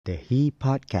The He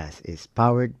podcast is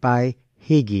powered by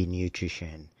Higgy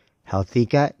Nutrition. Healthy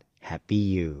gut, happy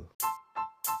you.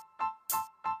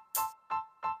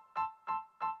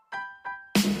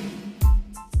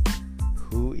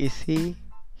 Who is he?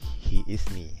 He is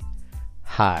me.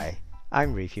 Hi,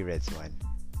 I'm Rafi Redzwan.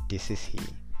 This is he.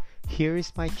 Here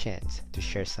is my chance to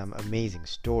share some amazing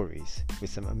stories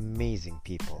with some amazing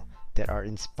people that are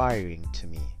inspiring to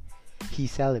me. He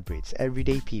celebrates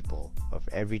everyday people of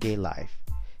everyday life.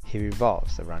 He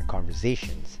revolves around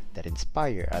conversations that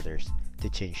inspire others to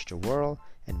change the world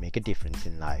and make a difference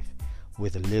in life,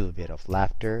 with a little bit of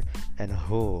laughter and a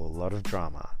whole lot of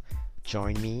drama.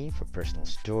 Join me for personal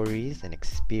stories and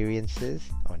experiences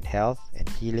on health and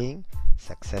healing,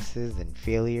 successes and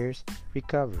failures,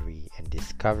 recovery and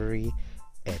discovery,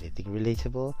 anything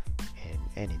relatable, and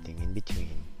anything in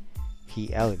between.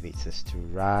 He elevates us to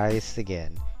rise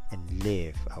again and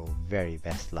live our very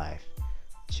best life.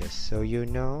 Just so you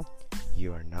know,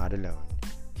 you are not alone.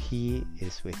 He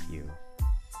is with you.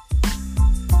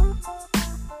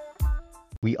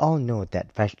 We all know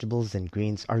that vegetables and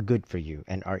greens are good for you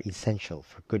and are essential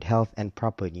for good health and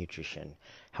proper nutrition.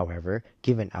 However,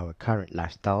 given our current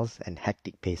lifestyles and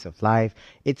hectic pace of life,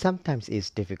 it sometimes is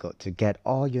difficult to get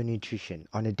all your nutrition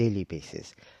on a daily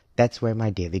basis. That's where my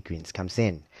Daily Greens comes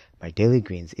in. My Daily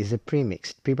Greens is a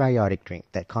premixed prebiotic drink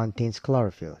that contains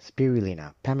chlorophyll,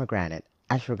 spirulina, pomegranate,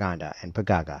 ashwagandha, and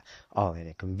pagaga, all in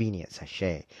a convenient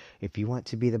sachet. If you want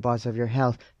to be the boss of your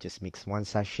health, just mix one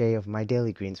sachet of My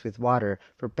Daily Greens with water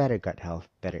for better gut health,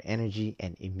 better energy,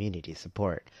 and immunity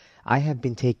support. I have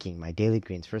been taking My Daily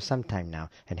Greens for some time now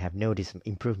and have noticed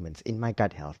improvements in my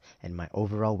gut health and my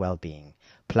overall well-being.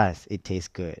 Plus, it tastes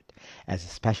good. As a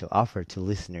special offer to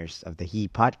listeners of the He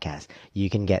podcast,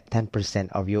 you can get 10%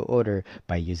 of your order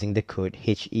by using the code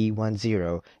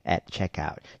HE10 at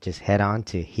checkout. Just head on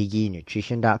to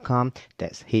higgynutrition.com,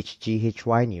 that's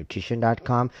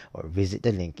HGHYnutrition.com, or visit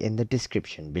the link in the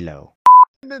description below.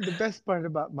 The best part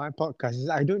about my podcast is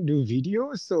I don't do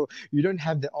videos, so you don't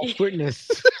have the awkwardness.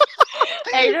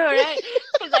 I know, right?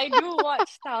 Because I do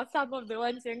watch now some of the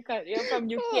ones from UK,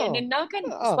 and Oh, then now kan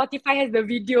oh, Spotify has the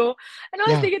video, and I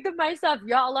was yeah. thinking to myself,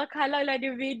 Ya Allah, kalau lah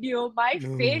ada video, my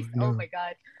No, face, oh no. my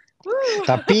God. Woo.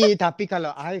 Tapi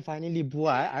kalau I finally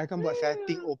buat, I akan buat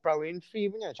setting Oprah Winfrey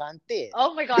punya cantik.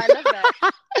 Oh my God, I love that.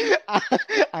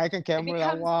 I akan It kamera becomes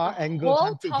a lawa, angle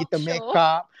whole cantik, talk kita make show.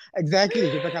 up. Exactly,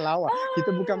 kita akan lawa. Kita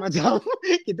bukan macam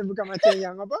kita bukan macam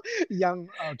yang apa? Yang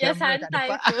Ya kamera kat depan.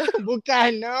 santai tu.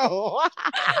 Bukan, no.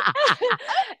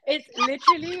 It's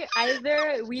literally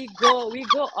either we go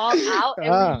all out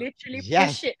and we literally push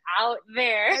Yes. it out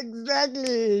there.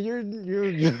 Exactly. You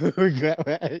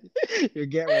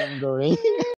get where I'm going.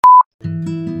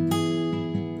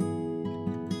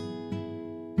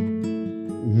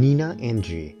 Nina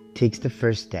Andri takes the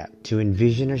first step to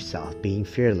envision herself being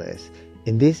fearless.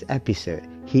 In this episode,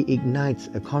 he ignites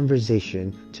a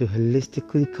conversation to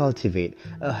holistically cultivate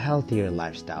a healthier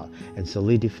lifestyle and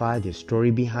solidify the story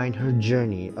behind her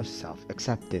journey of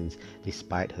self-acceptance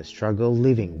despite her struggle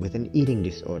living with an eating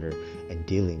disorder and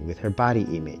dealing with her body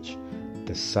image.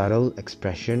 The subtle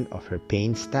expression of her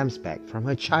pain stems back from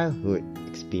her childhood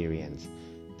experience.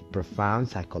 Profound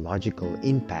psychological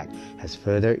impact has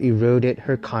further eroded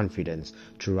her confidence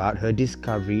throughout her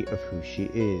discovery of who she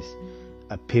is.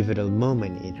 A pivotal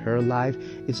moment in her life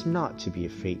is not to be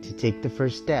afraid to take the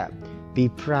first step, be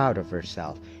proud of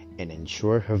herself, and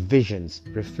ensure her visions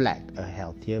reflect a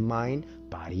healthier mind,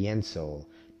 body, and soul.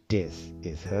 This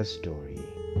is her story.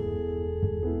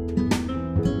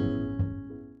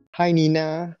 Hi,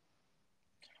 Nina.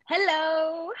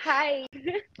 Hello, hi.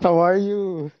 How are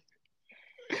you?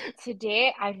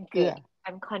 Today I'm Yeah. good.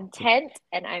 I'm content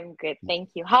and I'm good. Thank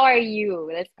you. How are you?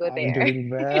 Let's go I'm there. doing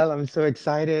well. I'm so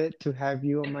excited to have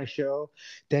you on my show.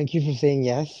 Thank you for saying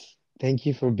yes. Thank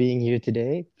you for being here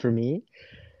today for me.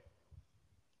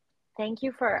 Thank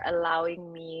you for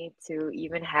allowing me to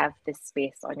even have this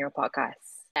space on your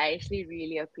podcast. I actually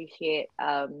really appreciate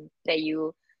that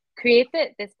you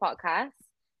created this podcast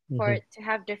for Mhm. to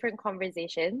have different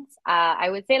conversations. I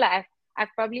would say like I've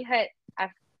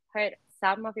heard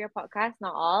some of your podcasts,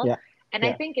 not all, Yeah, and I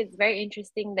yeah, think it's very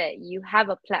interesting that you have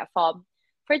a platform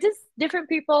for just different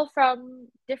people from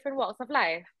different walks of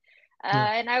life. yes,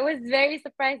 And I was very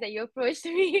surprised that you approached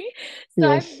me, so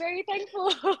I'm yes, very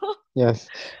thankful. yes.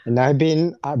 And I've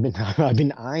been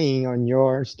eyeing on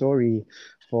your story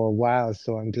for a while,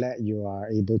 so I'm glad you are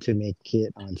able to make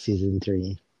it on season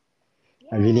 3.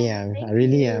 I really Yes, am. I thank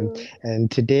really am. you.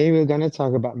 And today we're gonna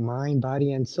talk about mind,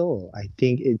 body, and soul. I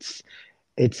think it's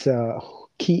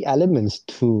key elements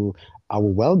to our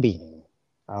well-being,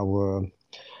 our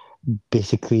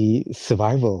basically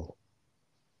survival,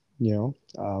 you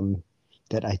know,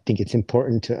 that I think it's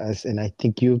important to us. And I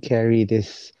think you carry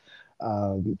this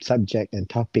subject and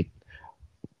topic,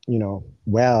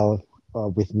 well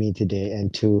with me today,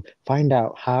 and to find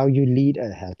out how you lead a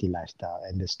healthy lifestyle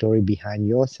and the story behind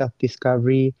your self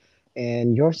discovery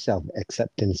and your self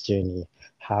acceptance journey,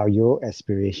 how your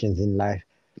aspirations in life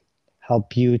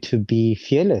help you to be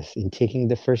fearless in taking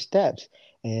the first steps,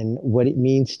 and what it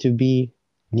means to be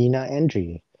Nina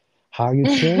Andri, how you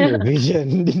turn your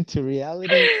vision into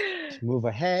reality to move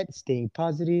ahead, staying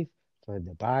positive for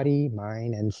the body,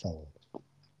 mind, and soul.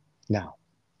 Now,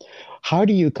 how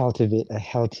do you cultivate a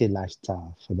healthy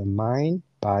lifestyle for the mind,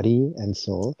 body, and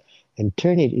soul and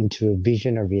turn it into a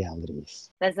vision of realities?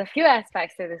 There's a few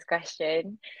aspects to this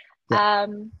question. Yeah.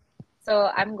 Um, so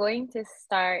I'm going to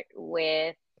start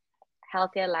with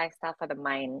healthier lifestyle for the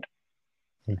mind.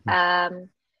 Mhm. Um,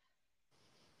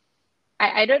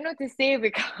 I don't know to say if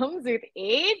it comes with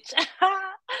age.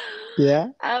 Yeah.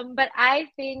 But I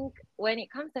think when it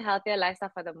comes to healthier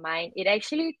lifestyle for the mind, it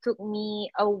actually took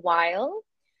me a while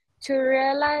to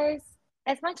realize,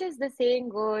 as much as the saying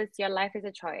goes, your life is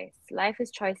a choice. Life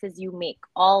is choices you make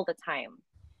all the time.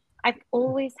 I've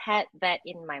always had that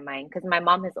in my mind because my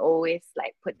mom has always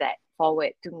like put that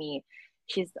forward to me.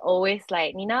 She's always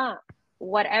like, Nina,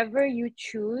 whatever you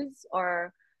choose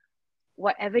or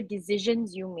whatever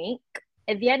decisions you make,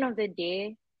 at the end of the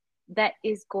day, that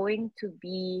is going to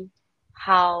be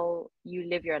how you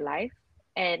live your life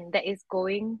and that is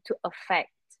going to affect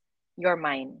your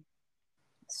mind.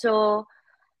 So,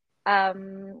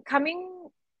 coming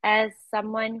as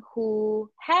someone who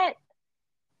had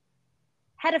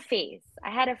a phase, I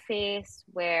had a phase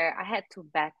where I had to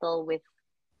battle with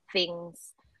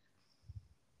things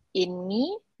in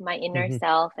me, my inner Hmm.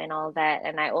 self, and all that.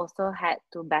 And I also had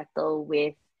to battle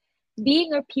with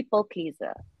being a people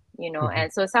pleaser, Hmm.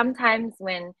 And so sometimes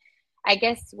I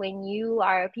guess when you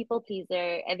are a people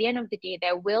pleaser, at the end of the day,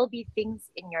 there will be things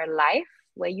in your life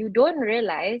where you don't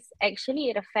realize actually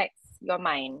it affects your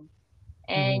mind.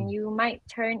 Hmm. And you might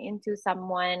turn into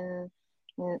someone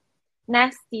n-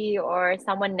 nasty or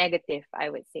someone negative, I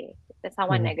would say.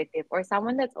 Someone Hmm. negative or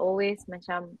someone that's always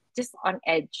macam just on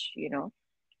edge.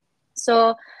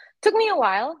 So took me a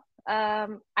while.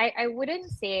 I wouldn't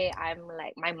say I'm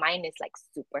like my mind is like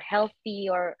super healthy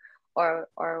or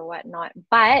whatnot,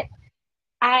 but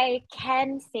I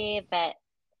can say that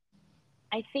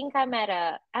I think I'm at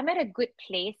a good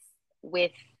place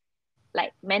with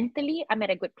like mentally I'm at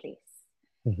a good place.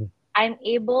 Hmm. I'm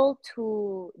able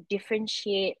to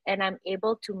differentiate and I'm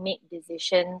able to make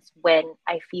decisions when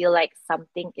I feel like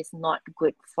something is not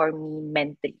good for me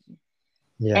mentally.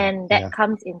 Yeah. And that Yeah.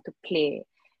 comes into play.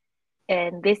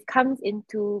 And this comes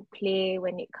into play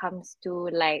when it comes to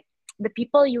like the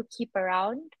people you keep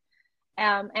around.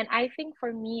 And I think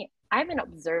for me, I'm an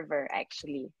observer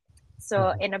actually.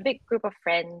 So Hmm. in a big group of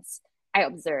friends, I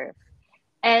observe.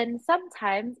 And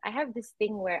sometimes I have this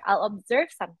thing where I'll observe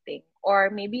something,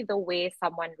 or maybe the way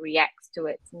someone reacts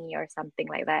towards me, or something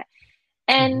like that.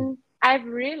 Hmm. And I've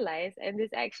realized, and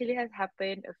this actually has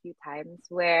happened a few times,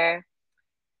 where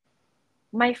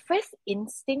my first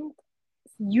instinct,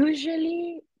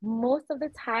 usually most of the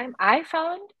time, I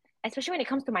found, especially when it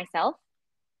comes to myself,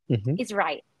 Hmm. is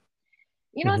right.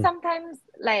 Hmm. Sometimes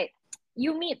like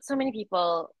you meet so many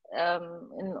people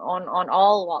on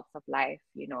all walks of life.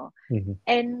 Hmm.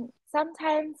 And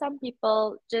sometimes some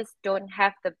people just don't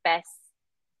have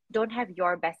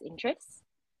your best interests,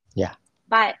 Yeah.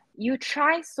 but you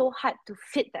try so hard to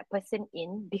fit that person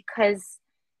in because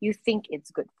you think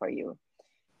it's good for you.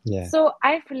 Yeah. So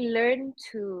I've learned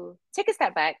to take a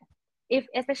step back, if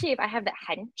especially if I have that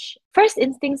hunch. First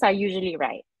instincts are usually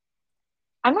right.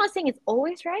 I'm not saying it's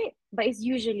always right, but it's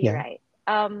usually Yeah. right.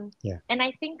 Yeah. And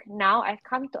I think now I've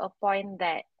come to a point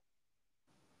that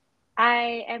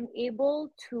I am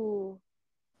able to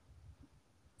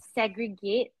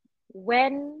segregate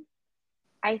when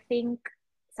I think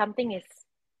something is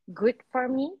good for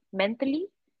me mentally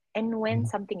and when Hmm.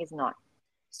 something is not.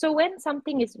 So when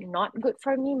something is not good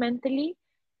for me mentally,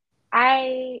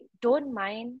 I don't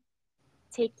mind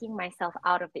taking myself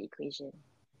out of the equation.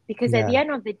 Because at the Yeah.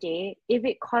 end of the day, if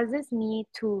it causes me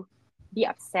to be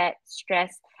upset,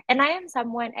 stressed, and I am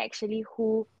someone actually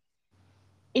who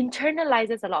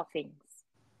internalizes a lot of things.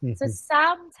 So Hmm.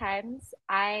 sometimes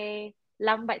I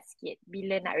lambat sikit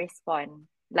bila nak respond.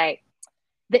 Like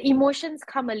the emotions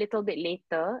come a little bit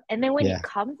later, and then when Yeah.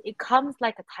 it comes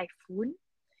like a typhoon,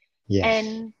 Yes.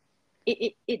 and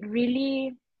it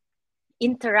really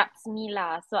interrupts me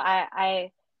lah. So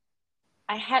I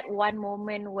had one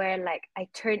moment where like I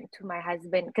turned to my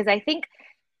husband because I think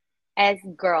as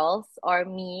girls or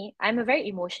me, I'm a very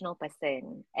emotional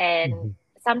person, and Hmm.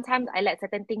 sometimes I let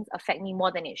certain things affect me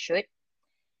more than it should.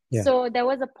 Yeah. So there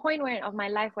was a point where of my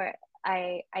life where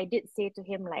I did say to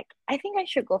him like, I think I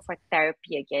should go for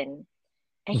therapy again.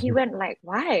 And he Hmm. went like,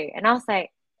 why? And I was like,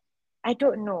 I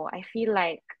don't know. I feel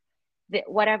like that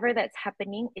whatever that's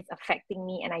happening is affecting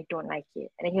me and I don't like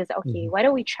it. And then he was like, okay, Hmm. why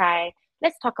don't we try?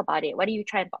 Let's talk about it. Why don't you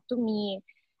try and talk to me?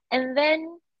 And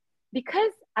then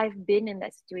because I've been in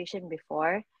that situation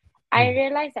before, I Hmm.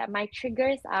 realized that my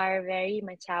triggers are very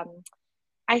macam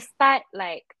I start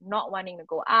like not wanting to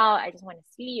go out. I just want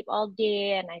to sleep all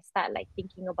day and I start like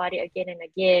thinking about it again and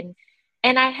again.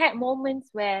 And I had moments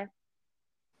where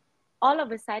all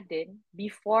of a sudden,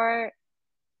 before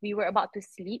we were about to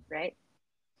sleep, right?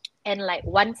 And like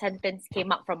one sentence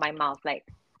came up from my mouth, like,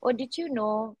 "Oh, did you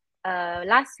know?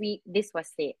 Last week this was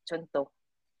said." Contoh.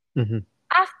 Hmm.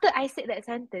 After I said that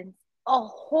sentence, a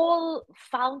whole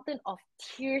fountain of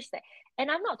tears. And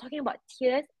I'm not talking about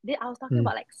tears. I was talking Mm.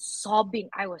 about like sobbing.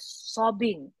 I was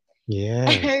sobbing.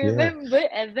 And I Yes, yeah, remember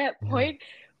at that yeah. point,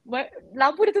 my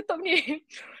lampu dah tutup ni.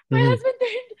 My Hmm. husband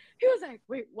turned. He was like,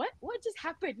 "Wait, what? What just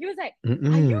happened?" He was like,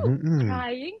 "Are you Mm-mm, mm-mm.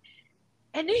 crying?"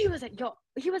 And then he was like, "Yo,"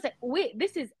 he was like, "Wait,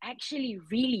 this is actually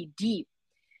really deep."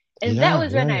 And that Yeah,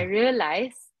 was when I yeah.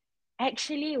 realized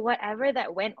actually whatever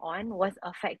that went on was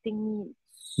affecting me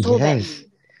so Yes,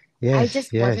 badly. I yes,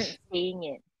 just wasn't yes. saying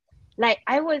it. Like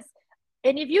I was,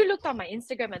 and if you looked on my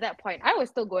Instagram at that point, I was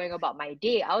still going about my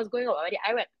day. I was going about my day.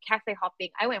 I went cafe hopping.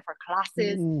 I went for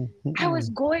classes. Mm-mm, I was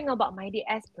mm-mm, going about my day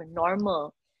as per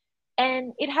normal.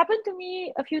 And it happened to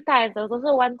me a few times. There was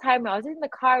also one time I was in the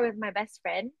car with my best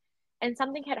friend and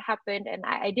something had happened and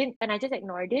I didn't and I just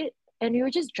ignored it. And we were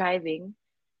just driving.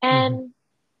 mm-hmm, And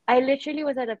I literally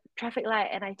was at a traffic light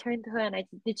and I turned to her and I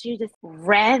literally just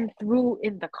ran through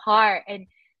in the car and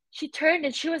she turned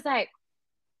and she was like,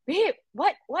 babe,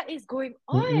 what is going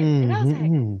on? And mm-mm, I was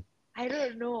like, mm-mm. I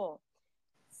don't know.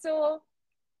 So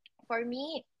for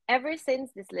me, ever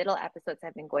since these little episodes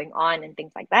have been going on and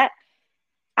things like that,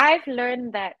 I've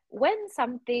learned that when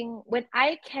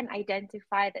I can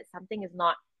identify that something is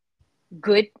not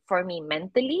good for me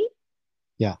mentally,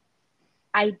 Yeah,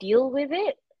 I deal with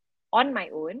it on my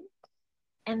own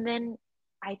and then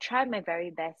I try my very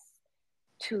best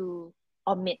to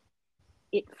omit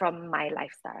it from my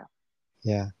lifestyle.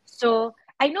 yeah. So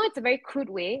I know it's a very crude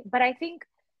way, but I think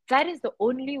that is the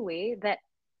only way that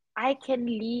I can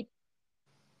lead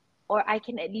or I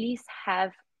can at least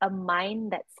have a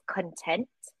mind that's content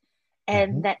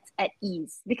Mm-hmm. and that's at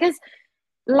ease. Because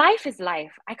life is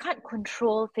life. I can't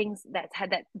control things that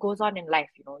goes on in life,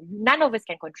 you know. None of us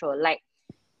can control. Like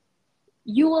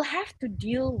you will have to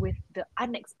deal with the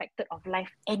unexpected of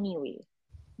life anyway.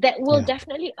 That will Yeah,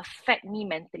 definitely affect me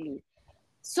mentally.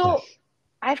 So yes.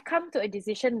 I've come to a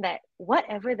decision that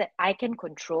whatever that I can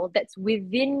control, that's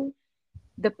within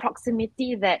the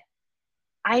proximity that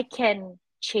I can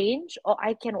change or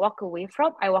I can walk away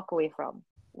from, I walk away from.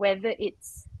 Whether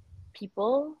it's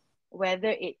people, whether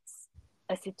it's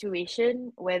a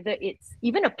situation, whether it's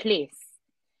even a place.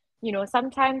 You know,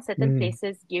 sometimes certain Mm.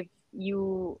 places give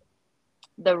you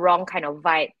the wrong kind of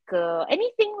vibe ke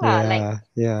anything lah. Like Yeah,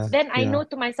 yeah, then I yeah. know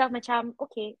to myself macam,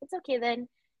 okay, it's okay then.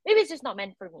 Maybe it's just not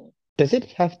meant for me. Does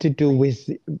it have to do Like, with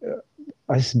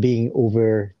us being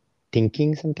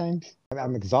overthinking sometimes?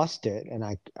 I'm exhausted and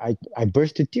I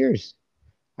burst to tears.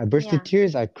 I burst to yeah,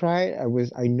 tears. I cried.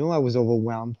 I know I was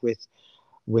overwhelmed with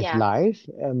yeah, life.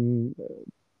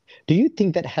 Do you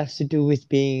think that has to do with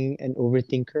being an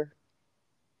overthinker?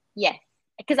 yes.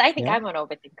 Because I think Yeah, I'm an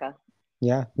overthinker.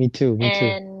 yeah, me too, me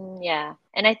too. And yeah,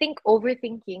 and I think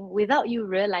overthinking without you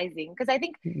realizing, because I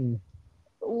think Mm,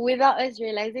 without us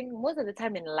realizing, most of the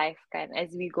time in life, kan,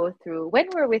 as we go through, when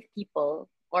we're with people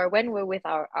or when we're with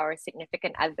our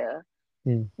significant other,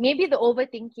 mm, maybe the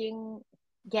overthinking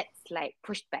gets like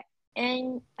pushed back.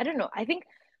 And I don't know, I think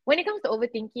when it comes to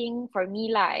overthinking, for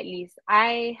me lah, at least,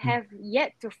 I mm, have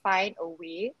yet to find a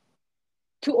way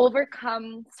to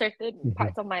overcome certain mhm,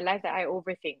 parts of my life that I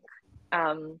overthink.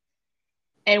 Um,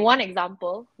 and one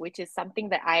example, which is something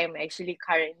that I am actually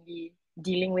currently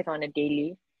dealing with on a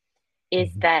daily, is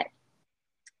mhm, that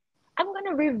I'm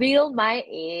gonna reveal my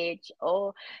age.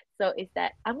 Oh, so is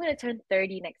that I'm gonna turn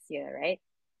 30 next year, right?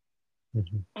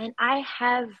 mhm, And I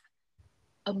have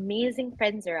amazing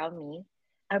friends around me,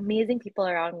 amazing people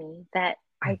around me that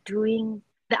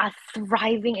are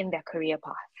thriving in their career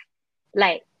path.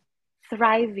 Like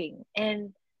thriving.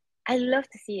 And I love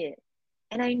to see it.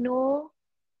 And I know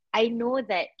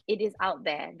that it is out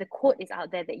there. The quote is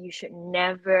out there that you should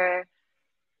never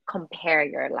compare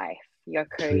your life. your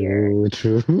career True,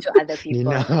 true. to other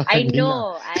Nina, people. I Nina,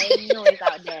 know, I know it's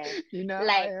out there. Nina, I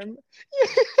Like, am.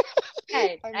 kan,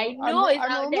 I know it's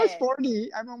I'm out almost there. 40.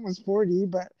 I'm almost 40,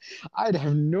 but I'd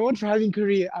have no driving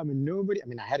career. I'm a nobody. I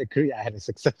mean, I had a career. I had a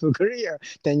successful career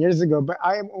 10 years ago, but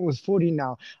I am almost 40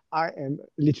 now. I am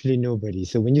literally nobody.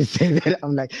 So when you say that,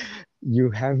 I'm like,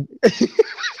 you have.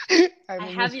 I'm I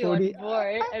have almost you 40. on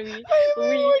board. I mean, Oh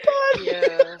we, my God.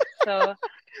 yeah. So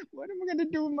What am I going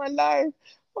to do with my life?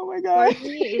 Oh my for God.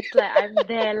 me, it's like I'm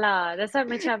there lah. That's why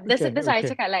macam, Okay, that's why I okay.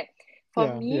 cakap like, for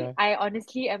Yeah, me, yeah, I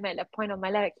honestly am at a point of my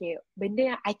life, okay,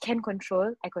 benda yang I can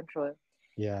control, I control.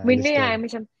 yeah, Benda yang I understand.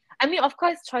 macam, I mean, of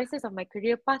course, choices of my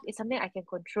career path is something I can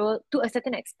control to a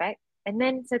certain aspect, and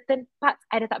then certain parts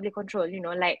I dah tak boleh control,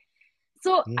 like,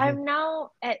 so Mm-hmm. I'm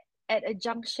now at a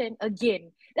junction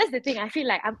again. That's the thing. I feel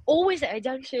like I'm always at a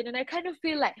junction, and I kind of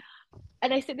feel like,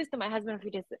 and I said this to my husband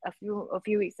a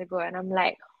few weeks ago, and I'm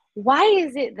like, why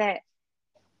is it that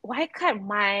why can't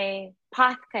my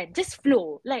path kan just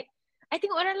flow? Like, I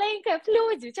think orang lain kan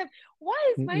flow je. Macam, why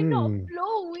is mine not Mm-mm.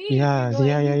 flowing? Yeah,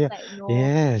 yeah, And yeah, he's yeah. like, no,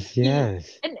 Yes, he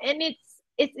yes. and it's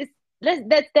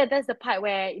that's the part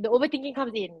where the overthinking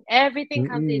comes in. Everything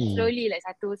comes in Mm-mm. slowly, like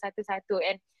satu, satu, satu.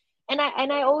 And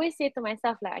I always say to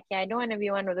myself, like, okay, I don't want to be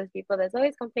one of those people that's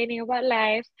always complaining about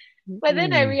life. But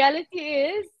then the Mm-mm. reality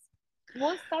is,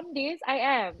 most some days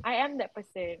I am that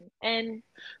person. And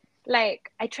like,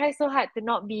 I try so hard to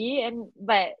not be,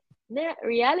 but the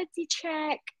reality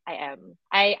check, I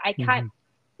can't, Mm-hmm.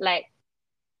 like,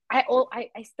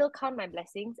 I still count my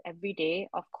blessings every day.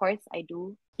 Of course I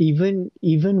do. Even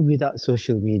without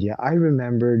social media, I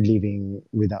remember living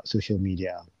without social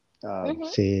media, Mm-hmm.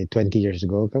 say 20 years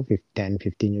ago, 10,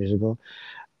 15 years ago.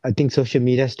 I think social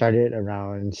media started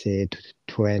around, say,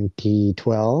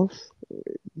 2012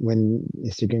 when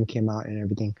Instagram came out and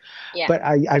everything. Yeah. But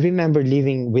I remember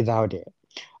living without it.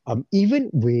 Even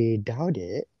without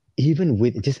it, even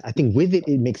with just, I think with it,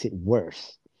 it makes it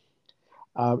worse.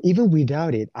 Even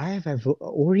without it, have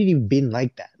already been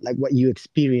like that, like what you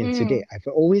experienced today. Mm, I've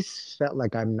always felt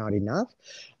like I'm not enough.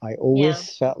 I yeah.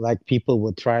 always felt like people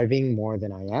were thriving more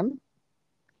than I am.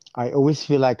 I always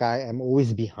feel like I am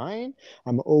always behind.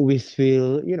 I'm always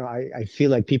feel, I feel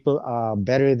like people are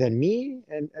better than me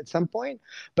and at some point.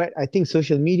 But I think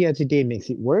social media today makes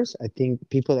it worse. I think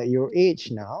people at your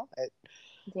age now,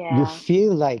 you Yeah.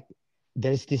 feel like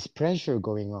there's this pressure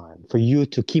going on for you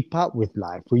to keep up with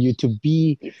life, for you to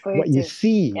be For what it you to,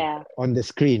 see yeah. on the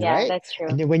screen, Yeah, right? that's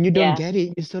true. And then when you don't Yeah. get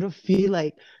it, you sort of feel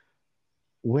like,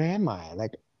 where am I?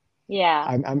 Like Yeah.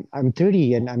 I'm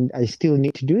 30 and I still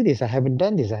need to do this. I haven't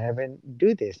done this. I haven't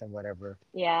do this and whatever.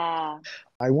 Yeah.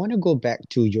 I want to go back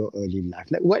to your early life.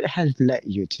 Like, what has led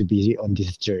you to be on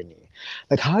this journey?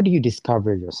 Like, how do you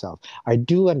discover yourself? I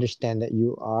do understand that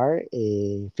you are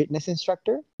a fitness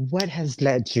instructor. What has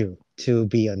led you to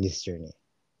be on this journey?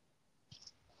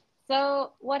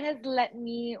 So what has led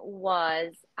me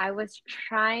was, I was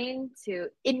trying to,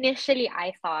 initially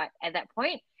I thought at that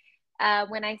point,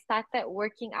 when I started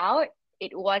working out,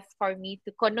 it was for me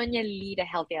to kononnya lead a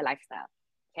healthier lifestyle.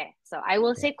 Okay, so I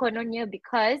will Yeah. say kononnya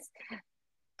because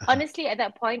Uh-huh. honestly, at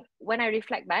that point, when I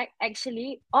reflect back,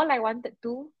 actually, all I wanted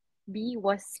to be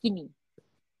was skinny.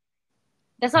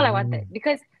 That's all I wanted, Mm,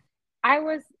 because I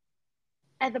was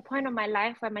at the point of my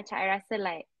life where macam I rasa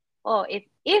like, oh,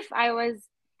 if I was,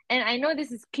 and I know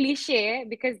this is cliche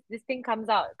because this thing comes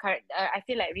out, I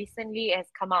feel like recently it has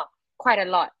come out quite a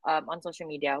lot on social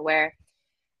media, where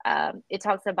it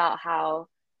talks about how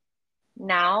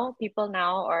now people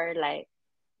now, or like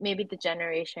maybe the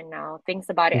generation now, thinks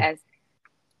about it mm,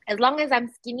 as long as I'm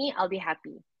skinny, I'll be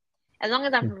happy. As long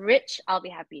as I'm mm. rich, I'll be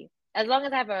happy. As long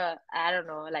as I have I don't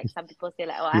know, like some people say,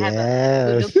 like, oh, I have a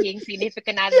good Yes. looking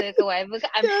significant other, or whatever,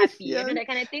 I'm Yes, happy, yes, that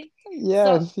kind of thing.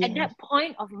 So yes, at yes. that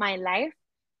point of my life,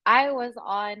 I was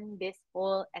on this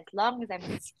whole, as long as I'm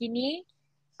skinny,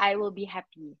 I will be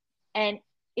happy. And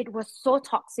it was so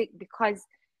toxic because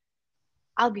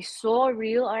I'll be so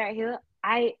real right here.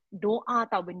 I doa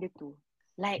tau benda tu.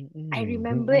 Like, I Mm,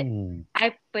 remembered, mm,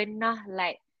 I pernah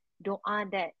like doa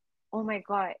that, oh my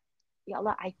God, Ya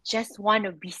Allah, I just want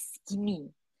to be skinny.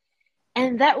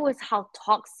 And that was how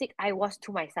toxic I was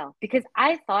to myself, because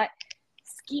I thought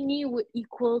skinny would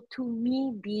equal to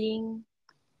me being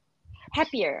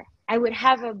happier. I would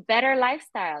have a better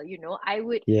lifestyle, I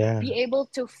would be yes. able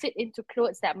to fit into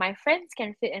clothes that my friends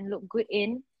can fit and look good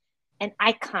in, and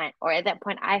I can't, or at that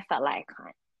point, I felt like I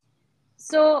can't.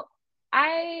 So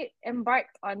I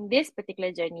embarked on this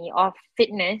particular journey of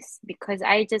fitness because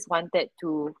I just wanted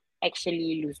to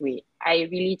actually lose weight. I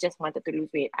really just wanted to lose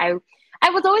weight. I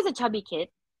was always a chubby kid.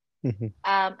 Mhm.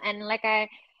 And like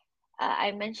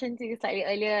I mentioned to you slightly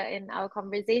earlier in our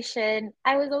conversation,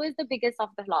 I was always the biggest of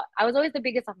the lot. I was always the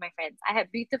biggest of my friends. I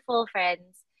had beautiful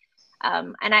friends.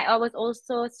 And I was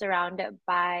also surrounded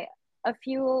by a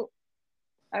few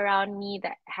around me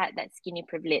that had that skinny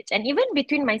privilege. And even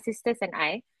between my sisters and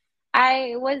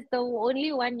I was the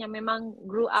only one yang memang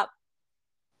grew up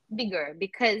bigger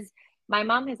because my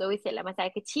mom has always said like masa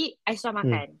I kecil, I suka Mm.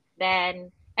 makan. Then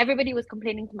everybody was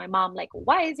complaining to my mom like,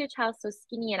 why is your child so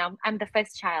skinny? And I'm the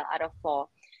first child out of four.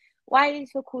 Why are you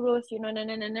so kurus? You know, no,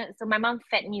 no, no, no. So my mom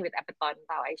fed me with Apaton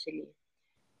tau actually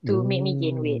to make me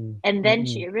gain weight. Mm. And then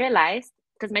Mm-mm. she realized,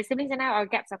 because my siblings and I, our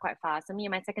gaps are quite far. So me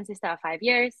and my second sister are 5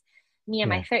 years, me and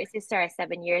my Yeah. third sister are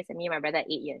 7 years, and me and my brother are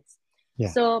 8 years. Yeah.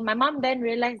 So my mom then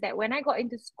realized that when I got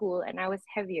into school and I was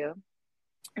heavier,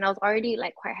 and I was already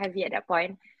like quite heavy at that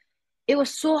point, it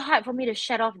was so hard for me to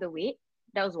shed off the weight.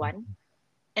 That was one.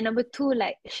 And number two,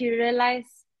 like she realized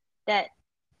that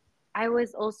I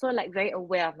was also like very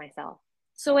aware of myself.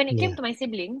 So when it came Yeah. to my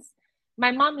siblings, my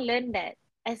mom learned that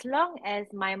as long as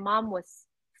my mom was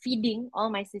feeding all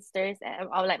my sisters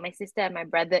or like my sister and my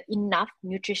brother enough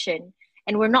nutrition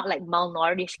and we're not like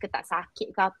malnourished ke tak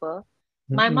sakit ke apa,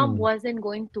 my mom Mm-mm. wasn't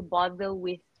going to bother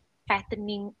with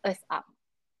fattening us up.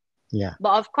 Yeah.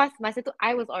 But of course, masa tu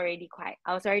I was already quite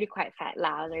fat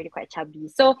lah. I was already quite chubby.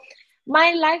 So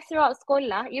my life throughout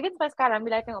sekolah, even sampai sekarang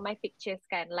bila I tengok my pictures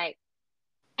kan, like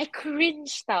I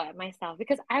cringed out at myself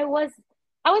because I was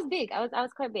big. I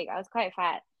was quite big. I was quite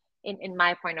fat in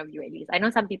my point of view at least. I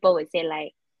know some people would say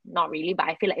like not really, but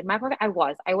I feel like in my point I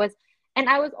was and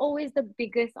I was always the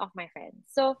biggest of my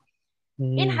friends. So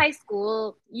in Mm. high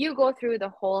school, you go through the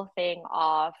whole thing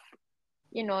of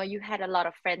you had a lot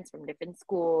of friends from different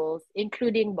schools,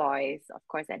 including boys, of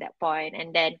course, at that point.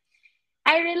 And then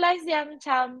I realized young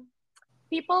chum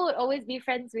people would always be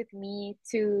friends with me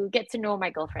to get to know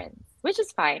my girlfriends, which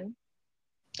is fine.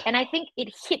 And I think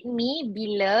it hit me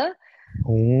bila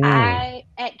Oh. I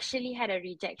actually had a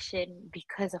rejection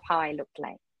because of how I looked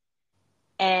like.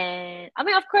 And I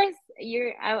mean, of course,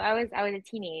 I was a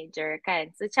teenager,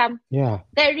 kan? So Yeah.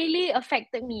 that really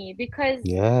affected me because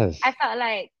Yes. I felt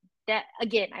like that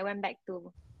again. I went back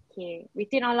to okay,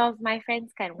 between all of my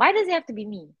friends, kan? Why does it have to be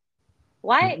me?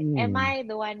 Why am Mm-mm. I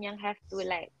the one yang have to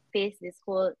like face this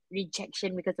whole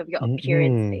rejection because of your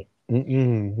appearance Mm-mm. thing?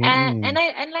 Mm-mm. And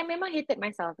Mm-mm. like my mom hated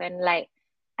myself and like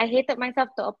I hated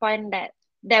myself to a point that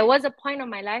there was a point of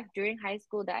my life during high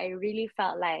school that I really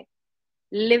felt like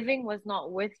living was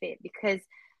not worth it because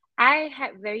I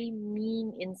had very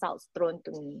mean insults thrown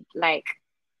to me, like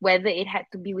whether it had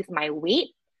to be with my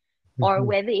weight or Mm-hmm.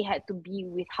 whether it had to be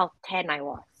with how tan I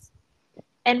was.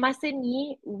 And masa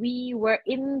ni, we were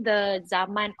in the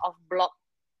zaman of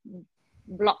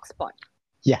blogspot,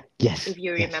 Yeah. Yes. if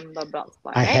you Yes. remember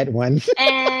blogspot, I right? had one.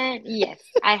 And yes,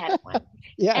 I had one.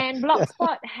 Yeah. And Yeah.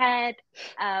 blogspot had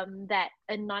that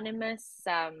anonymous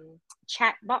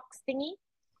chat box thingy.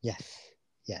 Yes.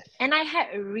 Yes. And I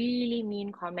had really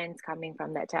mean comments coming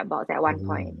from that chat box at one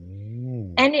point.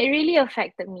 Mm. And it really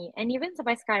affected me. And even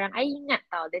sampai sekarang, I ingat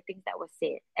tau the things that were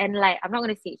said. And like, I'm not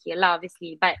going to say it here lah,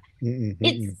 obviously, but Mm-mm.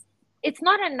 it's Mm-mm. it's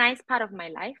not a nice part of my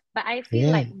life. But I feel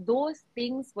Yeah. like those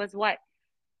things was what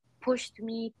pushed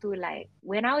me to like,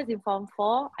 when I was in Form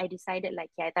 4, I decided like,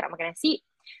 yeah, I thought I'm going to see.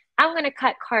 I'm going to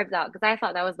cut carbs out because I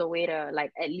thought that was the way to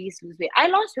like at least lose weight. I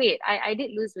lost weight. I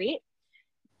did lose weight,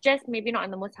 just maybe not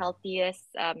in the most healthiest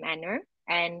manner.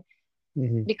 And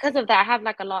Mm-hmm. because of that,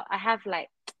 I have like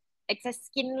excess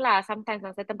skin lah sometimes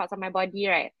on certain parts of my body,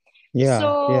 right? Yeah.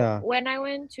 So Yeah. when I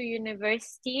went to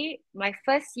university, my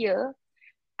first year,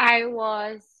 I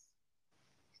was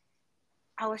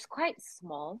I was quite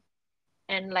small.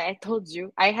 And like I told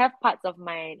you, I have parts of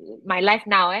my life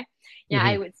now, yeah,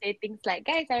 I Mm-hmm. would say things like,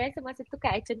 guys, I rasa masa tu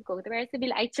kan I cengkung. Tapi I rasa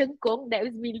bila I cengkung, that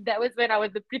was when I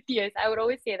was the prettiest. I would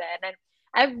always say that. And then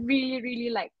I'm really, really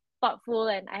like thoughtful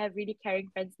and I have really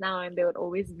caring friends now and they would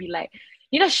always be like,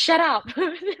 shut up.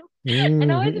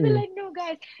 And I always be Mm-hmm. like, no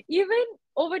guys. Even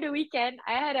over the weekend,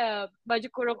 I had a baju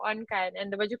kurung on kan,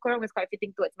 and the baju kurung was quite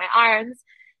fitting towards my arms.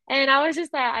 And I was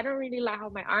just like, I don't really like how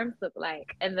my arms look like.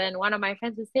 And then one of my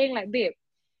friends was saying like, babe,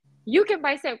 you can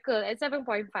bicep curl at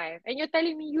 7.5 and you're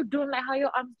telling me you don't like how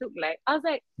your arms look like. I was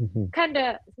like, Mm-hmm.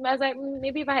 I was like,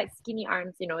 maybe if I had skinny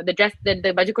arms, the dress, the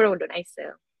baju kurung would look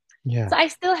nicer. Yeah. So I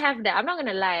still have that. I'm not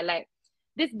gonna lie. Like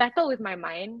this battle with my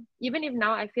mind, even if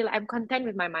now I feel I'm content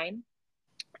with my mind,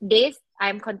 days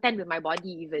I'm content with my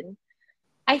body even,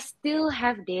 I still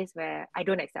have days where I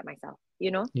don't accept myself.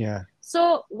 Yeah.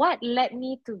 So what led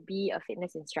me to be a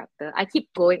fitness instructor? I keep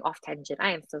going off tangent.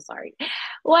 I am so sorry.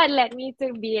 What led me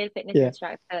to be a fitness Yeah.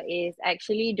 instructor is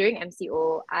actually during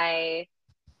MCO, I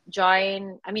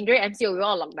join. I mean, during MCO, we were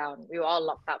all locked down. We were all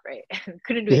locked up, right?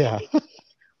 Couldn't do Yeah. anything.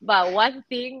 But one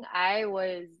thing I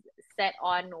was set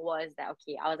on was that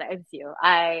okay, I was at MCO.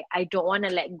 I don't want to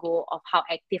let go of how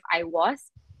active I was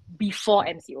before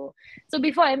MCO. So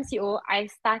before MCO, I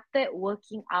started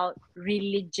working out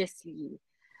religiously.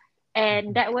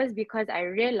 And Mhm. that was because I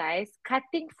realized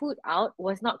cutting food out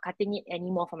was not cutting it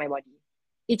anymore for my body.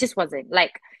 It just wasn't.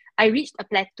 Like I reached a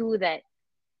plateau that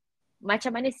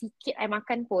macam mana sikit I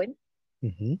makan pun,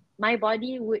 Mhm. my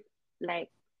body would like,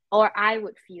 or I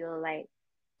would feel like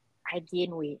I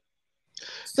gain weight.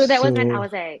 So that was when So, I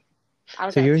was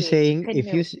so like, you're okay, saying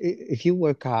kena. if you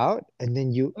work out and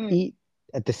then you Mm, eat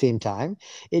at the same time,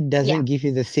 it yeah. doesn't give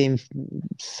you the same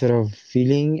sort of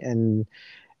feeling, and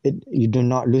you do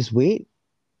not lose weight.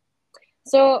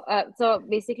 So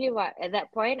basically, what at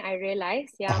that point I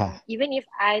realized, Uh-huh. even if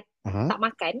I Uh-huh. tak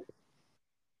makan,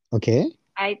 Okay.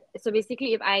 so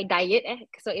basically if I diet,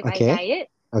 so if I Okay. diet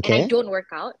and I Okay. don't work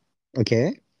out,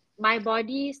 Okay. my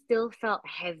body still felt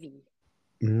heavy.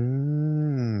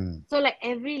 Mm. So like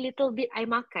every little bit I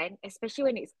makan, especially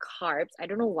when it's carbs, I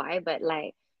don't know why, but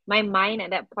like my mind at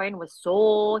that point was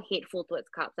so hateful towards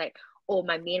carbs. Like, oh,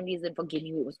 my main reason for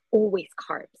gaining weight was always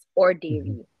carbs or Mhm.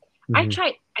 dairy. Mhm.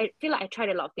 I feel like I tried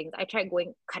a lot of things. I tried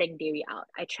cutting dairy out.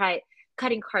 I tried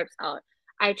cutting carbs out.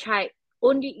 I tried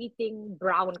only eating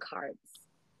brown carbs.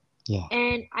 Yeah.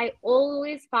 And I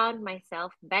always found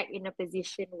myself back in a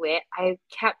position where I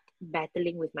kept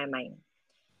battling with my mind.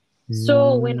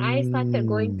 So when I started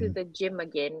going to Mm. the gym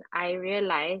again, I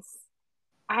realized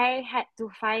I had to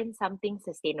find something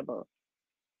sustainable.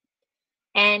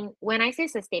 And when I say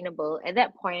sustainable, at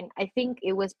that point, I think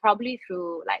it was probably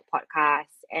through like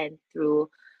podcasts and through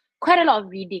quite a lot of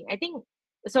reading. I think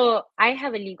so. I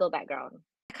have a legal background.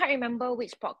 I can't remember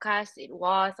which podcast it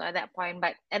was at that point,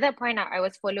 but at that point, I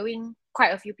was following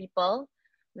quite a few people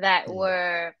that Yeah.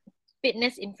 were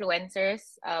fitness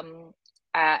influencers,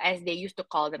 as they used to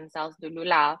call themselves, dulu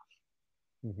lah,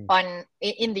 Mhm.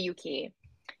 in the UK.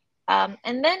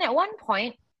 And then at one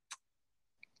point,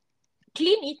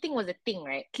 clean eating was a thing,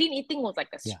 right? Clean eating was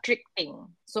like a Yeah. strict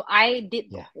thing. So I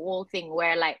did the Yeah. whole thing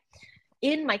where like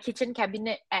in my kitchen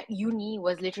cabinet at uni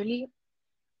was literally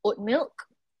oat milk,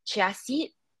 chia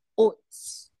seed,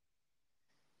 oats.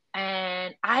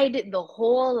 And I did the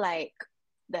whole like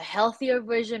the healthier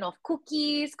version of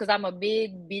cookies because I'm a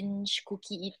big binge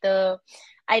cookie eater.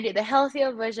 I did the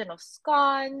healthier version of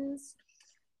scones.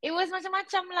 It was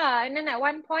macam-macam lah. And then at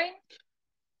one point,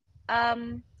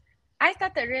 um, I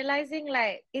started realizing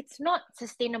like it's not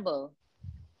sustainable.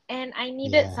 And I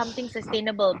needed Yes. something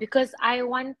sustainable because I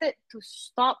wanted to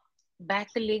stop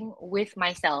battling with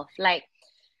myself. Like,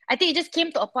 I think it just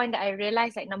came to a point that I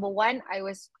realized, like, number one, I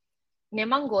was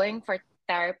memang going for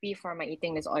therapy for my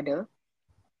eating disorder.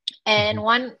 And Mhm.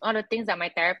 one of the things that my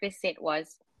therapist said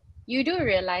was, you do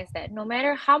realize that no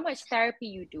matter how much therapy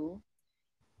you do,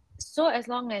 so as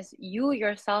long as you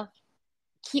yourself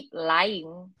keep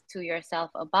lying to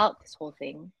yourself about this whole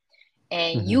thing,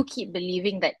 and Mhm. you keep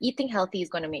believing that eating healthy is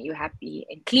going to make you happy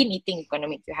and clean eating is going to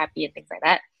make you happy and things like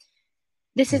that,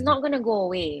 this is Mhm. not going to go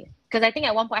away. Because I think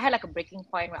at one point I had like a breaking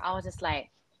point where I was just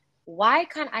like, why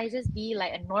can't I just be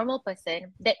like a normal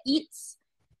person that eats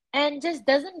and just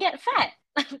doesn't get fat?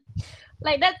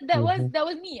 Like Mhm. that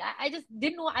was me. I just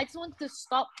didn't know. I just wanted to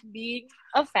stop being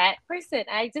a fat person.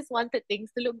 I just wanted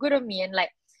things to look good on me. And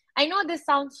like, I know this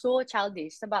sounds so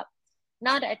childish, but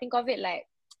now that I think of it, like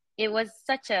it was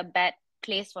such a bad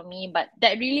place for me. But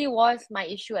that really was my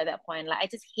issue at that point. Like I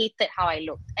just hated how I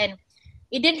looked, and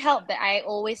it didn't help that I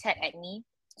always had acne.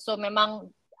 So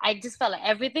memang I just felt like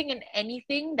everything and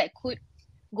anything that could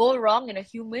go wrong in a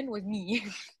human was me.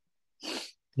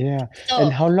 Yeah. And So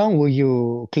how long were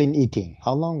you clean eating?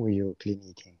 How long were you clean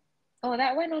eating? oh,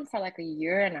 that went on for like a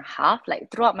year and a half,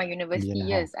 like throughout my A year university and a half.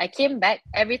 years. I came back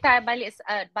every time I balik,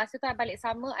 masa tu I balik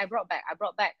summer, I brought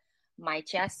back my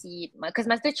chia seed, because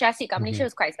my still chia seed kat Malaysia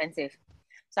Mhm. was quite expensive.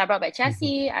 So I brought back chia Mhm.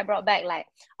 seed, I brought back like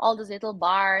all those little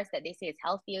bars that they say is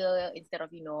healthier instead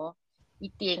of,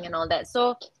 eating and all that.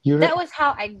 So You that re- was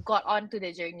how I got onto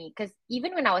the journey. Because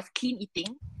even when I was clean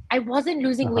eating, I wasn't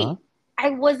losing uh-huh. weight. I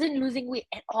wasn't losing weight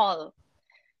at all.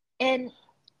 And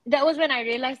that was when I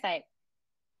realized like,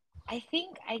 I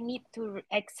think I need to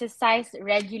exercise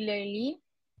regularly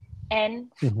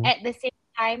and Mhm. at the same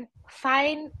time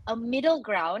find a middle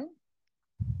ground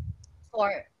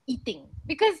for eating.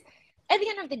 Because at the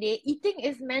end of the day, eating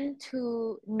is meant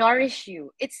to nourish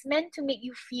you. It's meant to make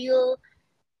you feel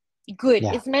good.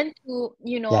 Yeah. It's meant to,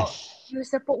 Yes. you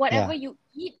support whatever Yeah. you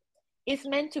eat is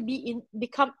meant to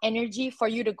become energy for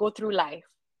you to go through life.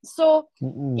 So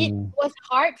it Mm-mm. was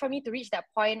hard for me to reach that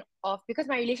point of, because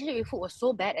my relationship with food was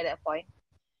so bad at that point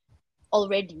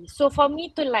already. So for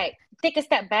me to like take a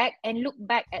step back and look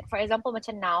back at, for example,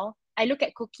 macam now, I look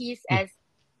at cookies as,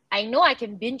 I know I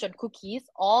can binge on cookies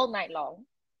all night long,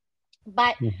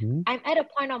 but Mm-hmm. I'm at a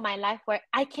point of my life where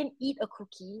I can eat a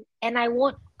cookie and I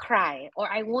won't cry,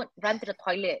 or I won't run to the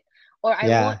toilet, or I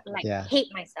won't Yeah, like yeah. hate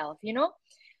myself, you know?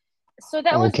 So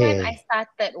that was when I Okay.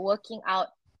 started working out.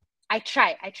 I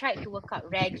tried to work out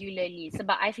regularly.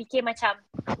 Sebab I fikir macam,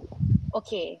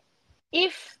 okay,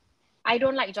 if I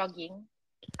don't like jogging,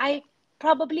 I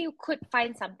probably could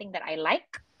find something that I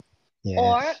like,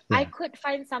 or Yes, I yeah. could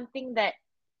find something that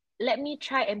let me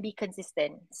try and be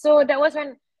consistent. So that was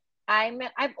when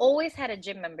I've always had a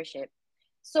gym membership.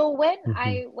 So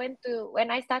Mm-hmm.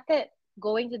 when I started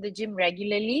going to the gym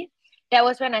regularly, that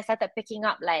was when I started picking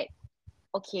up like,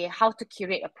 okay, how to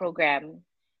curate a program.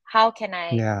 How can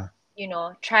I, Yeah.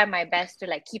 try my best to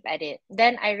like keep at it.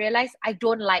 Then I realized I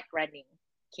don't like running.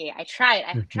 Okay, I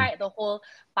Mm-hmm. tried the whole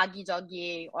pagi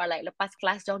jogging or like lepas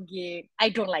class jogging. I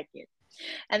don't like it.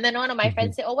 And then one of my Mm-hmm.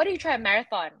 friends said, "Oh, why don't you try a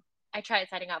marathon?" I tried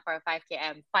signing up for a 5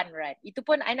 km fun run. Itu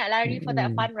pun I nak lari for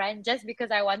that Mm-mm. fun run just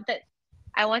because I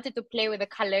wanted to play with the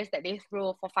colors that they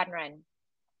throw for fun run.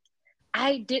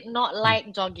 I did not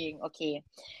like jogging, okay.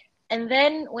 And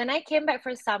then when I came back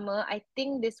for summer, I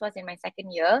think this was in my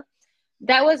second year,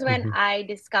 that was when Mm-hmm. I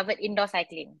discovered indoor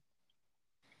cycling.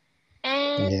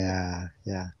 And Yeah,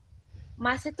 yeah.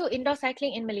 masa tu indoor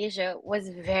cycling in Malaysia was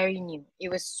very new. It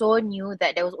was so new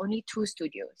that there was only two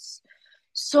studios.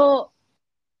 So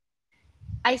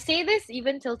I say this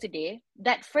even till today,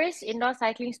 that first indoor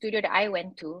cycling studio that I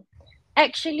went to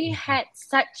actually had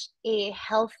such a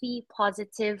healthy,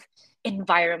 positive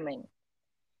environment.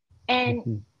 And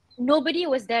Mm-hmm. nobody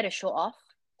was there to show off.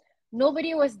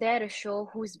 Nobody was there to show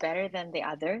who's better than the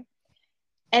other.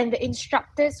 And the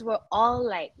instructors were all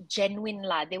like genuine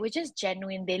lah. They were just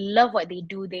genuine. They love what they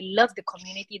do. They love the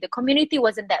community. The community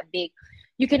wasn't that big.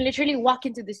 You can literally walk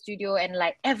into the studio and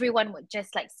like everyone would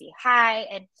just like say hi,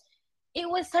 and it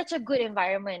was such a good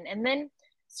environment. And then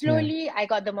Yeah. slowly I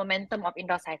got the momentum of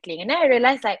indoor cycling, and then I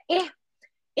realized like,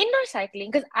 indoor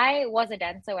cycling, because I was a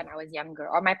dancer when I was younger,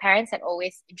 or my parents had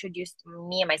always introduced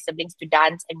me and my siblings to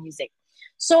dance and music.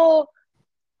 So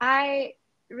I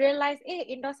realized,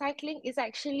 indoor cycling is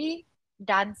actually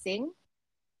dancing,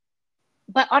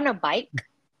 but on a bike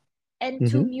and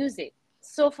to Mm-hmm. music.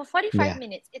 So for 45 Yeah.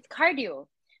 minutes, it's cardio,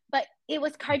 but it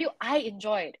was cardio I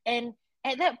enjoyed. And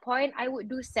at that point, I would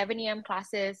do 7 a.m.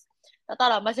 classes. Tak tahu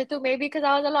lah, masa tu maybe because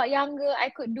I was a lot younger, I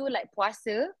could do like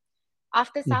puasa.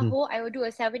 After Mm-hmm. Saho, I would do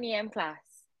a 7 a.m. class.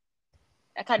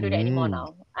 I can't do that anymore Mm.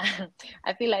 now.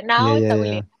 I feel like Yeah, now, yeah, tak yeah.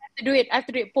 boleh. I have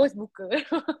to do it post buka.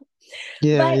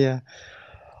 Yeah, but yeah.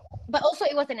 but also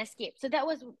it was an escape. So that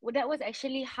was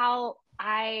actually how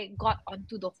I got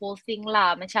onto the whole thing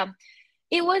lah. Macam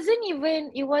it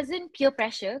wasn't peer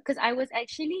pressure, because I was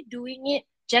actually doing it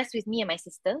just with me and my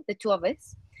sister, the two of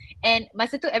us. And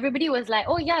masa tu everybody was like,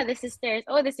 oh yeah, the sisters,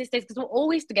 because we're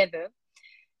always together.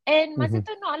 And masa Mm-hmm.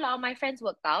 tu not a lot of my friends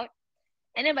worked out.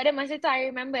 And then but then masa tu I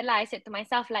remember lah, I said to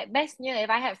myself like, bestnya if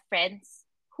I have friends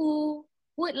who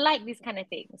would like these kind of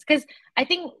things. Because I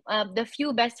think the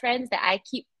few best friends that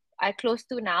I close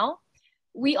to now,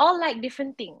 we all like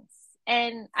different things.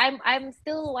 And I'm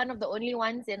still one of the only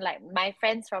ones in like my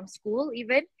friends from school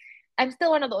even. I'm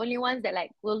still one of the only ones that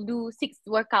like will do 6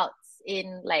 workouts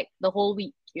in like the whole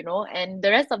week, and the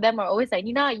rest of them are always like,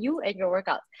 Nina, you and your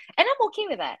workouts. And I'm okay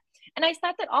with that. And I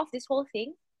started off this whole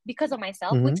thing because of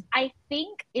myself, which Mm-hmm. I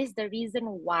think is the reason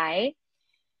why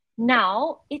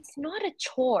now it's not a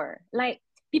chore. Like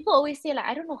people always say, like,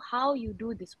 I don't know how you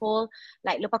do this whole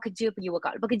like lepas kerja pergi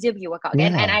workout.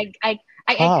 And Yeah.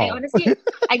 I How? honestly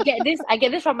I get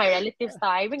this from my relatives.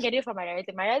 I even get it from my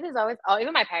relatives. My relatives always, or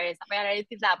even my parents, not my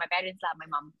relatives lah, my parents lah, my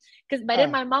mom. Because but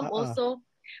then Ah, my mom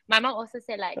also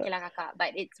said like, okay lah kakak,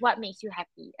 but it's what makes you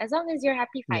happy. As long as you're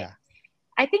happy, fine. yeah.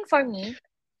 I think for me,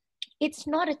 it's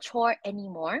not a chore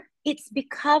anymore. It's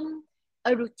become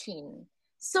a routine.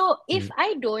 So if Mm.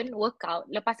 I don't work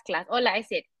out lepas class, or like I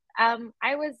said,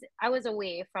 I was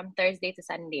away from Thursday to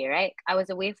Sunday, right? I was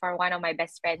away for one of my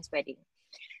best friend's wedding.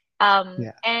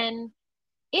 Yeah. And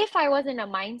if I was in a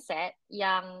mindset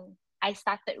yang I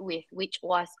started with, which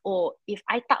was, oh, if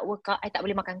I tak work out, I tak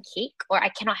boleh makan cake, or I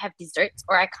cannot have desserts,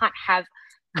 or I can't have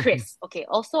Mm-hmm. crisps. Okay.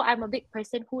 Also, I'm a big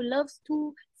person who loves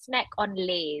to snack on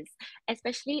Lay's,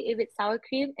 especially if it's sour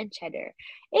cream and cheddar.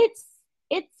 It's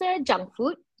it's a junk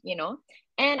food,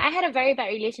 And I had a very bad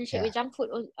relationship Yeah. with junk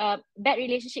food. Bad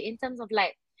relationship in terms of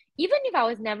like, even if I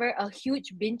was never a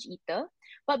huge binge eater,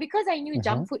 but because I knew Uh-huh.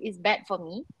 junk food is bad for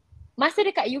me, masa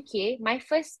dekat UK, my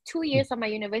first 2 years of my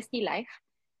university life,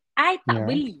 I tak Ya.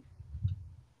 beli.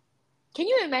 Can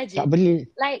you Tak imagine? beli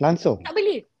Like, langsung. tak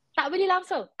beli. Tak beli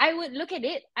langsung. I would look at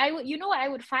it. You know what I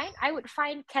would find? I would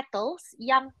find kettles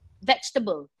yang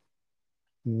vegetable.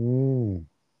 Hmm.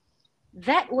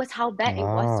 That was how bad it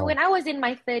was. So Wow. when I was in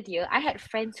my third year, I had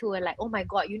friends who were like, oh my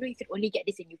God, you know, you can only get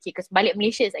this in UK because balik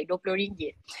Malaysia is like 20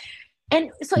 ringgit. And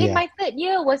so in Yeah. my third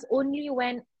year was only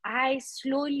when I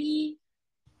slowly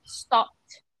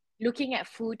stopped looking at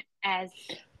food as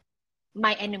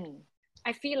my enemy.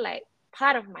 I feel like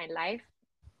part of my life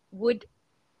would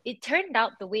it turned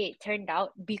out the way it turned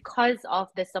out because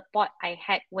of the support I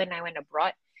had when I went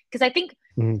abroad. Because I think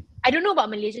Mm. I don't know about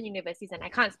Malaysian universities and I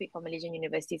can't speak for Malaysian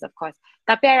universities, of course.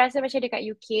 Tapi I rasa macam dekat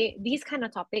UK, these kind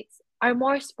of topics are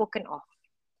more spoken of.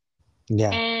 Yeah.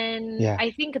 And Yeah.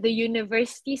 I think the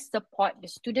university support,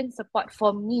 the student support for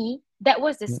me, that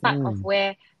was the start of Mm-mm.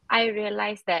 where I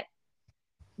realized that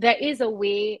there is a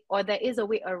way or there is a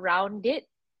way around it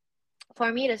for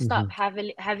me to stop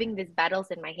Mhm. having these battles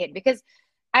in my head. Because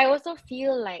I also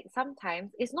feel like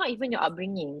sometimes it's not even your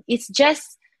upbringing. It's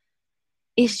just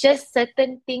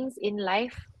certain things in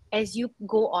life as you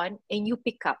go on and you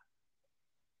pick up.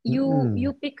 You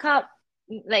Mm-mm. pick up,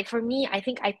 like for me, I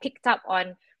think I picked up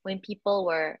on when people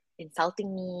were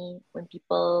insulting me, when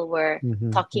people were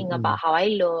Mhm. talking about Mm-mm. how I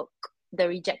look, the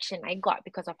rejection I got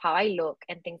because of how I look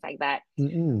and things like that.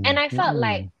 And Mm-mm. I felt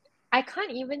like Mm-mm. I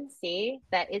can't even say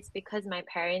that it's because my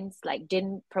parents like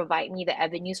didn't provide me the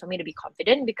avenues for me to be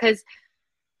confident, because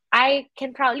I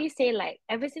can proudly say like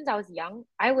ever since I was young,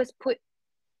 I was put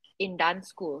in dance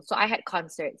school. So I had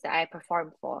concerts that I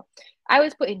performed for. I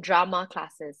was put in drama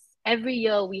classes. Every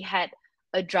year we had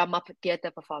a drama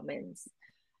theater performance.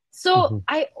 So Mhm.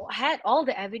 I had all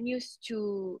the avenues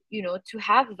to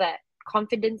have that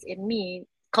confidence in me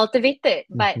cultivated.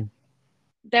 But Mhm.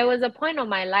 there was a point of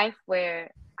my life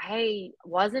where I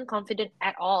wasn't confident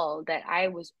at all, that I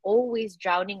was always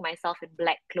drowning myself in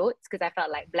black clothes because I felt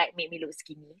like black made me look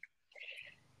skinny.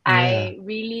 Yeah. I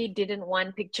really didn't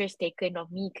want pictures taken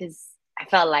of me because I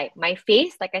felt like my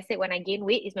face, like I said, when I gain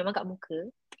weight, is memang kat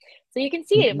muka. So you can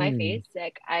see it in my Mm-mm. face.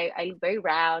 Like I look very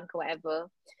round,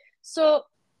 whatever. So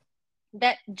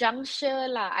that juncture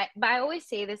lah, but I always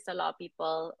say this to a lot of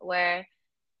people, where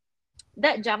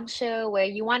that juncture where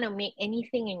you want to make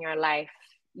anything in your life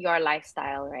your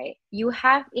lifestyle, right?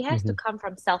 It has to Mhm. come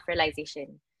from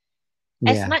self-realization.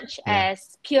 As Yeah. much Yeah.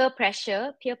 as peer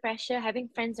pressure, having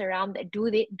friends around that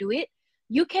do it,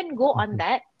 you can go on Mhm.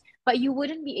 that, but you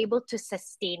wouldn't be able to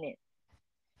sustain it.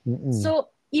 Mm-mm.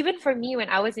 So even for me, when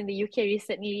I was in the UK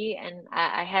recently and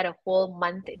I had a whole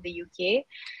month in the UK,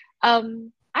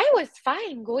 I was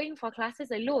fine going for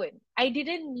classes alone. I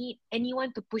didn't need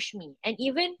anyone to push me. And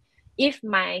even if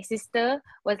my sister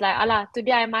was like, Alah,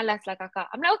 today I malas lah kakak.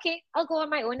 I'm like, okay, I'll go on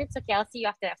my own. It's okay. I'll see you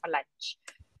after that for lunch.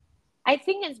 I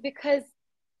think it's because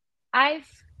I've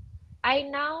I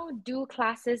now do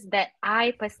classes that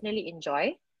I personally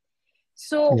enjoy.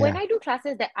 So when Yeah. I do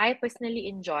classes that I personally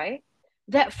enjoy,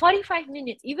 that 45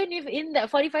 minutes, even if in that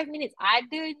 45 minutes,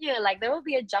 adanya, like there will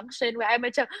be a junction where I'm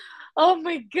like, oh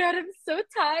my God, I'm so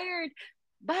tired.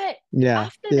 But Yeah.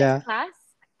 after that Yeah. class,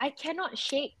 I cannot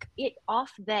shake it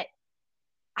off that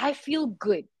I feel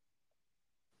good.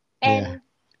 Yeah. And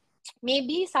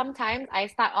maybe sometimes I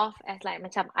start off as like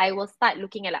macam I will start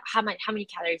looking at like how many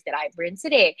calories did I burn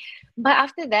today. But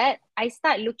after that, I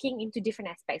start looking into different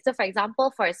aspects. So for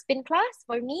example, for a spin class,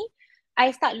 for me,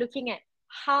 I start looking at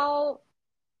how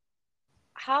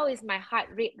how is my heart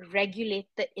rate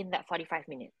regulated in that 45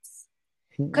 minutes.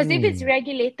 Because if it's Mm-mm.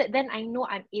 regulated, then I know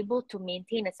I'm able to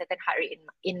maintain a certain heart rate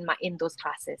in those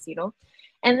classes.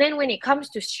 And then when it comes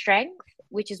to strength,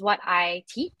 which is what I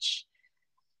teach,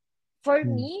 for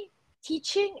Mm. me,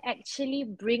 teaching actually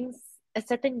brings a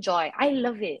certain joy. I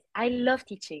love it. I love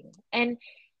teaching. And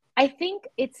I think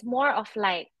it's more of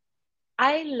like,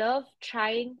 I love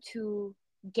trying to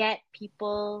get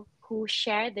people who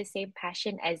share the same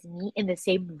passion as me in the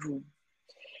same room.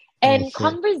 I And see.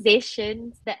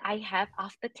 conversations that I have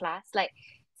after class, like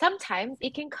sometimes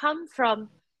it can come from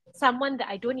someone that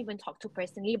I don't even talk to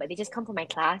personally, but they just come from my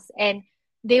class and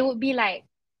they would be like,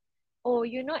 oh,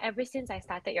 ever since I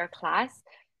started your class,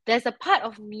 there's a part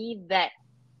of me that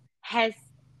has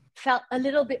felt a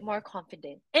little bit more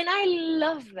confident. And I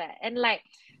love that. And like,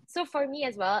 so for me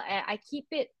as well, I keep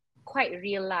it quite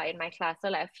real lah in my class. So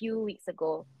like a few weeks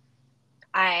ago,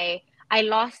 I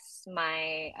lost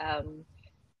my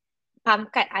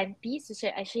pangkat auntie. So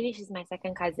actually she's my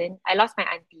second cousin. I lost my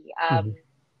auntie. Mhm.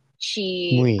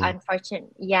 She Mui.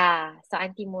 unfortunately, yeah, so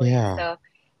Auntie Mui. Yeah. So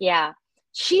yeah,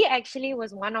 she actually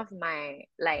was one of my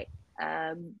like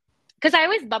um because I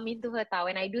always bump into her tau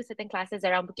when I do certain classes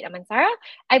around Bukit Amansara.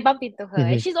 I bump into her,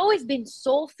 and Mm-hmm. she's always been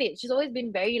so fit. She's always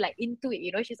been very like into it,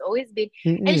 you know. She's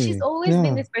Mm-mm. always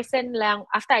been Yeah. this person. Like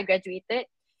after I graduated,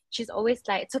 she's always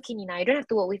like, "It's okay, Nina. You don't have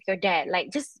to work with your dad.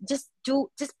 Like just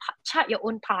chart your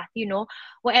own path. You know,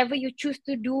 whatever you choose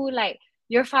to do, like."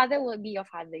 Your father will be your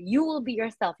father. You will be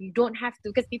yourself. You don't have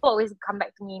to, because people always come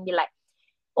back to me and be like,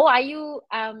 oh, are you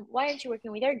why aren't you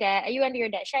working with your dad? Are you under your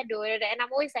dad's shadow? And I'm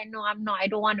always like, no, I'm not. I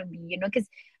don't want to be, you know, because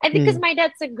I think because Mm. my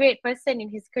dad's a great person in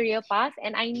his career path,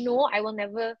 and I know I will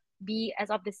never be as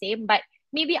of the same, but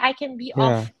maybe I can be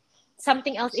of Yeah.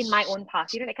 something else in my own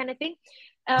path, you know, that kind of thing.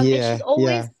 And she's Yeah.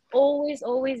 always, Yeah. always,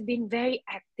 always been very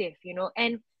active, you know,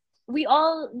 and we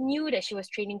all knew that she was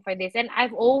training for this, and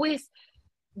I've always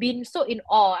been so in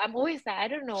awe. I'm always like, I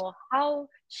don't know how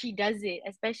she does it,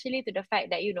 especially to the fact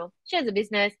that, you know, she has a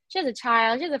business, she has a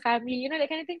child, she has a family, you know, that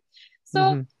kind of thing.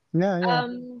 So, Mm-hmm. Yeah. Yeah.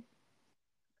 um,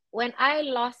 when I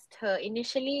lost her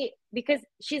initially, because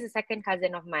she's a second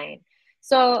cousin of mine,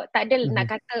 so tak ada Mm-hmm.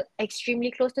 nak kata extremely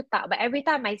close to tak, but every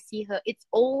time I see her, it's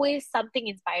always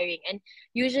something inspiring. And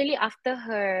usually after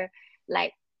her,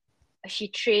 like,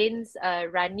 she trains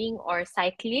running or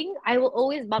cycling, I will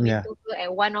always bump Yeah. into her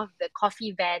at one of the coffee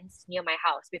vans near my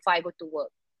house before I go to work.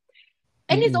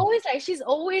 And it's Mm-mm. always like she's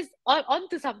always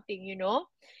onto something, you know?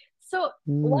 So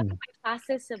one of Mm. my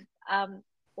classes, um,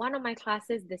 one of my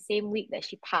classes the same week that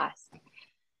she passed,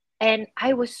 and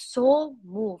I was so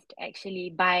moved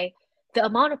actually by the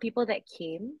amount of people that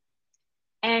came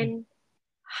and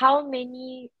how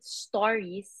many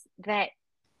stories that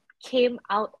came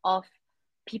out of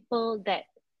people that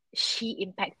she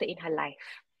impacted in her life.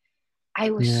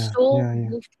 I was Yeah. so Yeah. Yeah.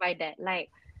 moved by that. Like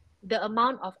the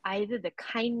amount of either the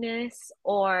kindness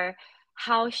or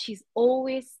how she's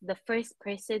always the first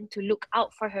person to look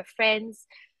out for her friends,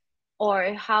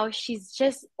 or how she's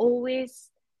just always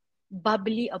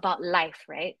bubbly about life,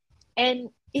 right? And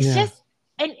it's Yeah. just,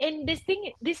 and this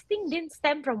thing didn't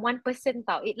stem from one person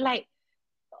tau. It like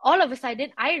all of a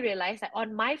sudden I realized that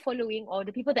on my following, or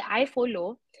the people that I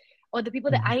follow, or the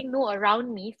people that Mm-hmm. I know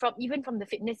around me, from even from the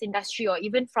fitness industry or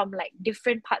even from like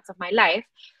different parts of my life,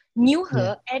 knew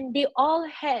Yeah. her, and they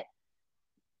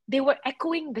were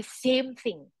echoing the same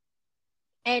thing.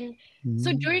 And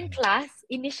so during Mm. class,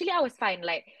 initially I was fine.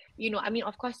 Like, you know, I mean,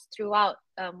 of course, throughout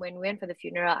when we went for the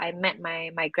funeral, I met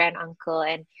my grand uncle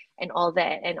and all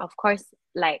that. And of course,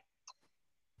 like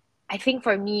I think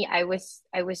for me, I was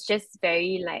just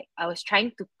very like I was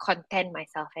trying to content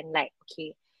myself and like,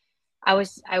 okay,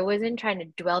 I wasn't trying to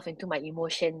delve into my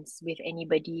emotions with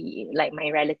anybody, like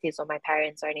my relatives or my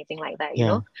parents or anything like that, you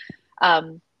Yeah.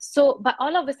 know. So but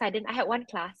all of a sudden I had one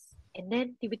class, and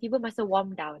then tiba-tiba masa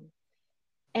warm down,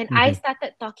 and I Mm-hmm.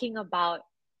 started talking about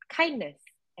kindness,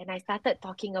 and I started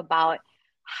talking about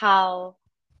how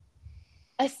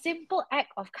a simple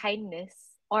act of kindness,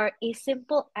 or a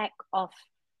simple act of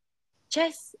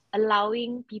just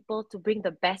allowing people to bring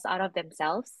the best out of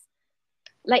themselves,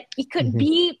 like it could Mm-hmm.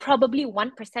 be probably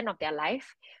 1% of their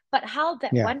life, but how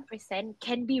that Yeah. 1%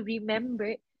 can be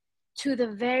remembered to the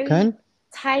very Can?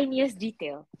 tiniest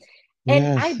detail. And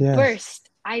Yes. Yes.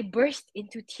 I burst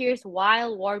into tears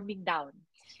while warming down.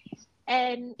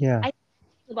 And Yeah. I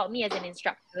think about me as an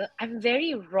instructor, I'm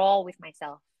very raw with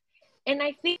myself. And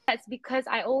I think that's because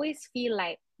I always feel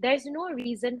like there's no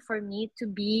reason for me to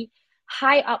be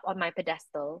high up on my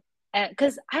pedestal,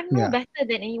 because I'm no Yeah. better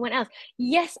than anyone else.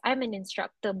 Yes, I'm an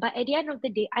instructor, but at the end of the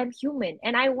day, I'm human.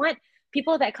 And I want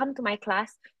people that come to my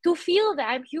class to feel that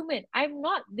I'm human.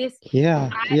 Yeah.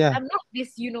 Yeah. I'm not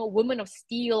this, you know, woman of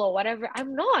steel or whatever.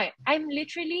 I'm not. I'm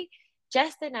literally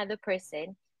just another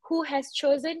person who has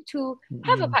chosen to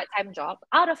have a Mm-mm. part-time job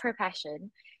out of her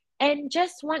passion, and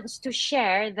just wants to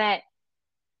share that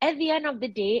at the end of the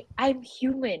day, I'm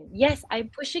human. Yes,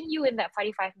 I'm pushing you in that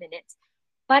 45 minutes,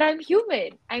 but I'm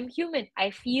human. I'm human.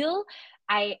 I feel,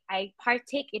 I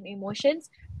partake in emotions.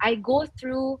 I go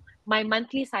through my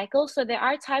monthly cycle. So there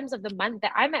are times of the month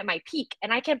that I'm at my peak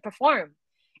and I can perform.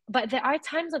 But there are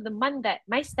times of the month that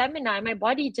my stamina and my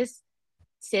body just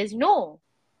says no.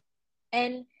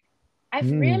 And I've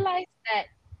Mm. realized that,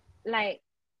 like,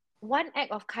 one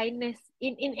act of kindness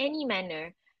in any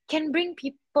manner can bring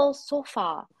people so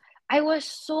far. I was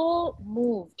so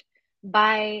moved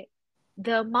by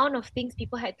the amount of things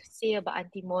people had to say about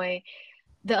Auntie Moy,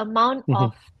 the amount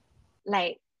Mm-hmm. of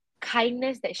like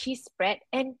kindness that she spread.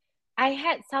 And I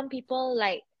had some people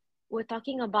like were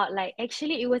talking about, like,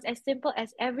 actually it was as simple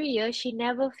as every year she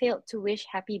never failed to wish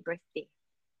happy birthday.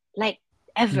 Like,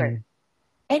 ever. Mm.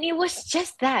 And it was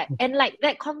just that. And like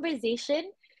that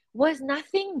conversation was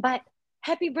nothing but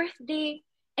happy birthday.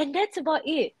 And that's about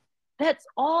it. That's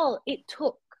all it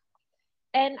took.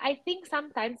 And I think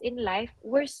sometimes in life,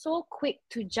 we're so quick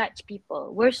to judge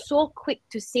people. We're so quick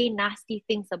to say nasty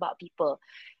things about people.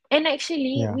 And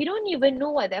actually, Yeah. we don't even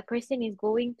know what that person is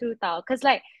going through tau. Because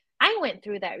like I went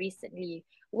through that recently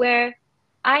where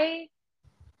I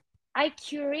I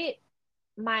curate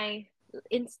my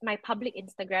my public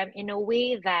Instagram in a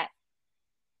way that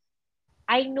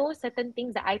I know certain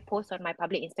things that I post on my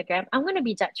public Instagram, I'm gonna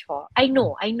be judged for. I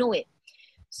know it.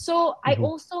 So I Mm-hmm.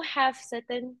 also have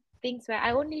certain things where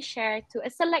I only share to a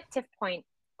selective point,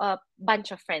 a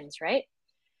bunch of friends, right?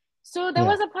 So there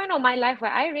Yeah. was a point of my life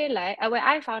where I realized, where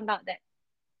I found out that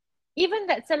even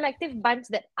that selective bunch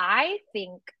that I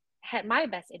think had my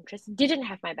best interest didn't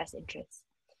have my best interest.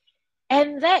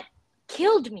 And that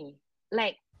killed me.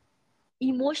 Like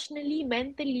emotionally,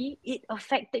 mentally, it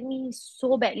affected me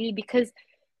so badly because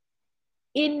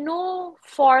in no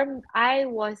form I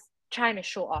was trying to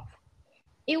show off.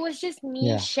 It was just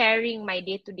me Yeah. sharing my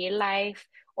day-to-day life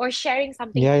or sharing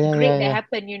something Yeah. Yeah. great Yeah. that Yeah.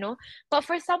 happened, But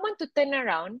for someone to turn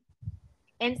around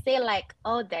and say like,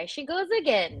 "Oh, there she goes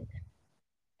again."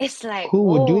 It's like, Who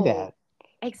would do "Whoa." that?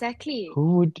 Exactly.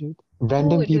 Who would do? Who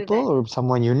Random would do people that? or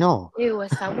someone you know? It was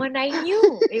someone I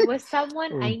knew. It was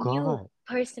someone Oh I knew God.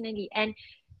 personally. And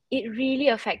it really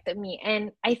affected me.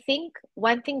 And I think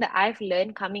one thing that I've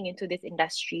learned coming into this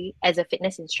industry as a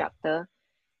fitness instructor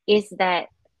is that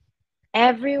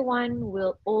everyone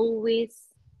will always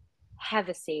have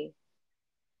a say.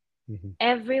 Mm-hmm.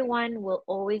 Everyone will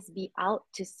always be out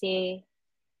to say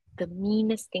the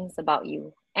meanest things about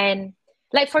you. And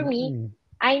like for me, Mm-mm.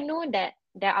 I know that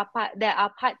there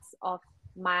are parts of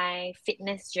my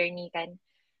fitness journey kan.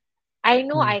 I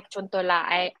know Mm. I contoh lah,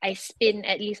 I spin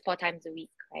at least 4 times a week,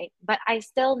 right? But I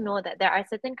still know that there are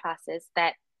certain classes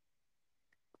that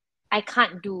I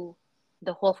can't do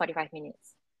the whole 45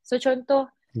 minutes. So contoh,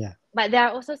 Yeah. but there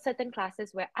are also certain classes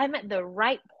where I'm at the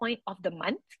right point of the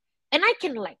month and I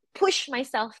can like push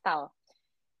myself tau.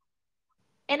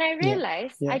 And I Yeah.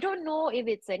 realized, I Yeah. don't know if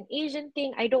it's an Asian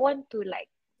thing, I don't want to like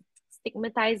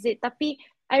stigmatize it, tapi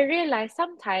I realize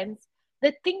sometimes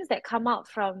the things that come out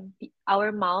from our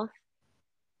mouth,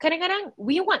 kadang-kadang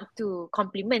we want to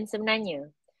compliment sebenarnya.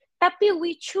 Tapi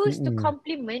we choose to Mm-mm.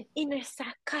 compliment in a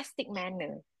sarcastic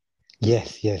manner.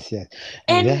 Yes. Yes. Yes.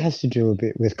 And that And has to do a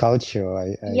bit with culture,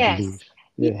 I yes, believe.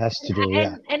 yeah, It has to do.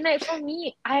 Yeah. and like for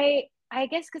me, I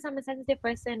guess because I'm a sensitive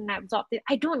person and I absorb it,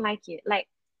 I don't like it. Like,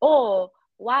 oh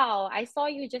wow, I saw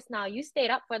you just now. You stayed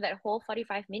up for that whole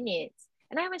 45 minutes.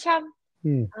 And I'm macam,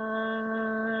 Hmm.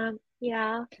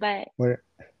 yeah, but What?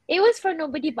 it was for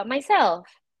nobody but myself.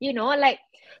 Like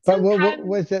But what sometimes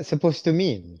was that supposed to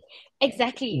mean?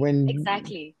 exactly, When?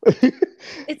 exactly.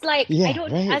 It's like I Yeah.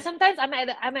 don't. Right. Sometimes I'm at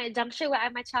a junction where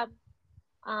I'm macam,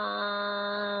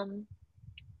 um,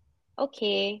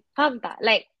 okay, faham tak?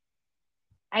 Like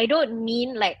I don't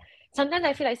mean like sometimes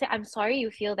I feel like say I'm sorry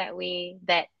you feel that way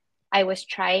that I was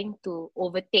trying to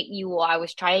overtake you or I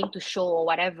was trying to show or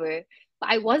whatever. But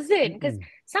I wasn't because Mm-mm.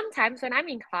 sometimes when I'm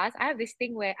in class, I have this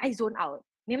thing where I zone out.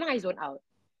 Memang I zone out.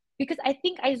 Because I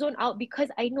think I zone out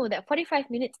because I know that 45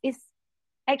 minutes is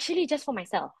actually just for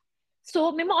myself.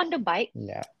 So memang on the bike,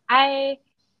 Yeah. I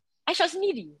I shot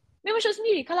sendiri. Memang shot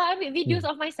sendiri. Kalau I ambil videos Mm.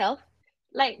 of myself,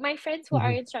 like my friends who are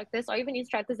Mm-hmm. instructors or even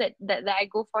instructors that I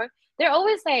go for, they're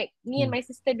always like me and Mm. my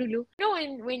sister dulu.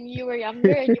 When you were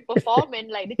younger and you perform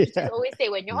and like the teachers Yeah. always say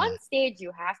when you're on Yeah. stage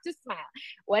you have to smile.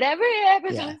 Whatever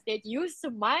happens Yeah. on stage, you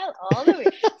smile all the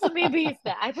way. So maybe it's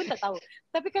that. I pun tak tahu.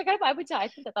 Tapi kadang-kadang I pun cakap, I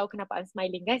pun tak tahu kenapa I'm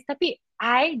smiling, guys. Tapi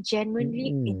I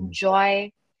genuinely Mm-mm.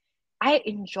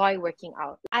 enjoy working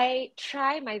out. I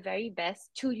try my very best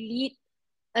to lead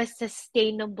a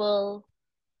sustainable,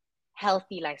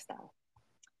 healthy lifestyle.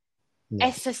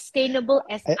 As Yes. sustainable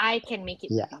as I, I can make it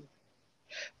to yeah. be.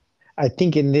 I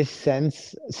think in this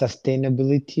sense,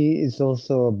 sustainability is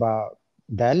also about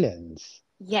balance.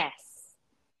 Yes.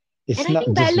 And It's I not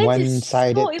think just balance is so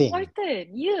one-sided thing. important.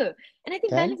 Yeah. And I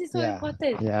think Can? balance is so Yeah.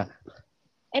 important. Yeah.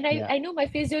 And Yeah. I know my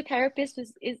physiotherapist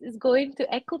is going to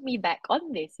echo me back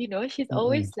on this. She's Mm-mm.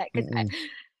 always like, because Mm-mm.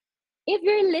 if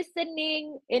you're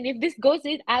listening and if this goes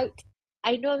in out,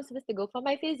 I know I'm supposed to go for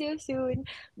my physio soon.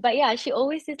 But yeah, she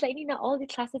always says like, Nina, all the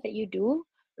classes that you do,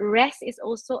 rest is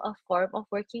also a form of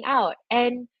working out.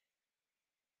 And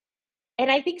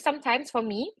I think sometimes for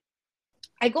me,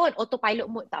 I go on autopilot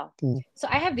mode tau. Mm. So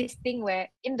I have this thing where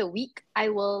in the week I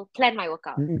will plan my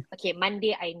workout. Mm-mm. Okay,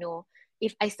 Monday I know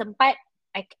if I sempat,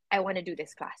 I want to do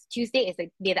this class. Tuesday is the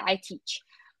day that I teach.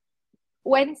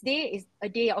 Wednesday is a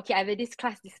day, okay, I have this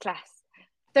class, this class.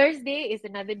 Thursday is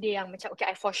another day yang macam, okay,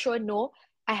 I for sure know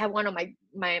I have one of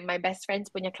my best friends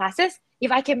punya classes. If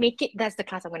I can make it, that's the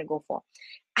class I'm going to go for.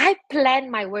 I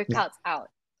plan my Yeah. workouts out.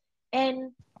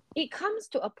 And it comes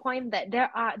to a point that there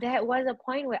was a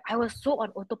point where I was so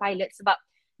on autopilot. It's about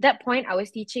that point I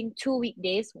was teaching 2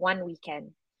 weekdays, 1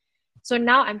 weekend. So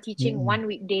now I'm teaching Mm-mm. 1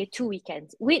 weekday, 2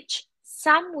 weekends, which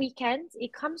some weekends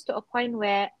it comes to a point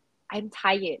where I'm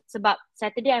tired. Sebab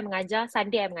Saturday I mengajar,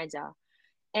 Sunday I mengajar.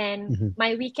 And Mm-hmm.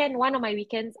 my weekend, one of my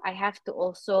weekends, I have to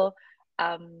also,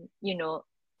 you know,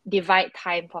 divide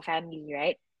time for family,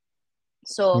 right?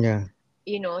 So, Yeah.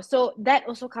 so that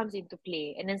also comes into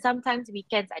play. And then sometimes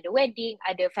weekends, ada wedding,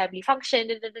 ada family function,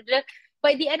 da, da, da, da.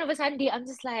 But at the end of a Sunday, I'm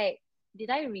just like, did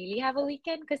I really have a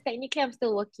weekend? Because technically I'm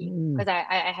still working Mm. because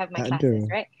I have my Tak classes,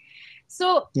 ada. right?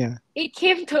 So Yeah. it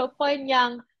came to a point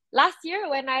yang last year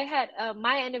when I had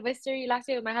my anniversary last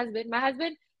year with my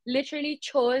husband literally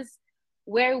chose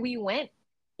where we went.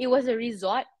 It was a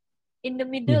resort in the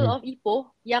middle Mm-hmm. of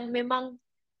Ipoh yang memang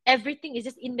everything is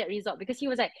just in that resort because he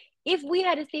was like, if we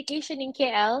had a staycation in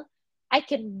KL, I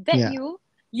can bet Yeah.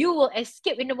 you will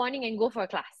escape in the morning and go for a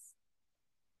class.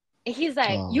 And he's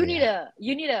like, Oh, you need yeah.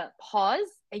 a pause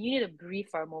and you need to breathe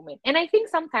for a moment. And I think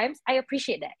sometimes I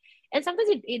appreciate that. And sometimes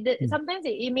Mm. sometimes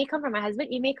it may come from my husband,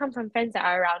 it may come from friends that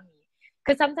are around me.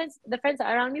 Because sometimes the friends that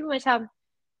are around me macam,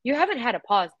 you haven't had a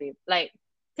pause, babe. Like,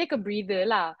 take a breather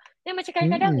lah. Then macam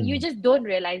kadang-kadang you Mm-mm. just don't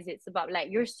realize it sebab like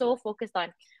you're so focused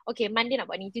on, okay, Monday nak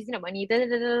buat ni, Tuesday nak buat ni, da, da,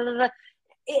 da, da, da, da.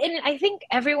 And I think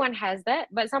everyone has that,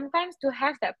 but sometimes to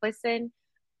have that person,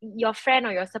 your friend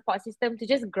or your support system to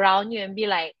just ground you and be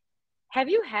like, have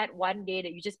you had one day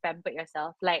that you just pampered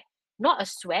yourself? Like, not a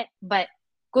sweat, but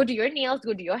go do your nails,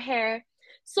 go do your hair.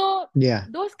 So, Yeah.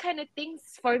 those kind of things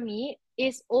for me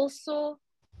is also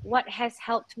what has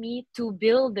helped me to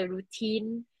build the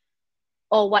routine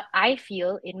or what I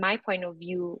feel, in my point of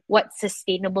view, what's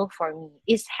sustainable for me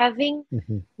is having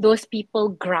Mm-hmm. those people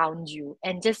ground you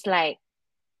and just like,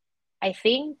 I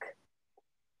think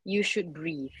you should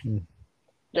breathe. Mm.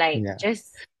 Like, Yeah.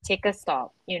 just take a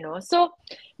stop. So,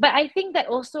 but I think that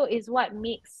also is what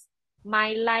makes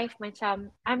my life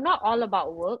macam, I'm not all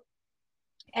about work.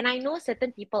 And I know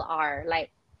certain people are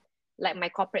like my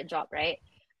corporate job, right?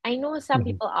 I know some Mm-hmm.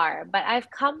 people are, but I've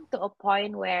come to a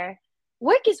point where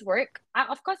work is work.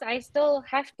 Of course, I still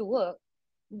have to work,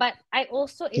 but I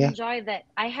also Yeah. enjoy that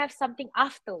I have something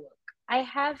after work. I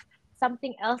have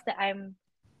something else that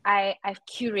I've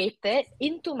curated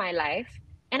into my life,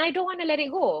 and I don't want to let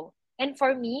it go. And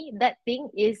for me, that thing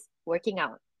is working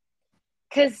out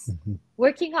because Mm-hmm.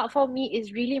 working out for me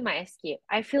is really my escape.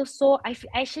 I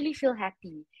actually feel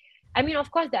happy. I mean,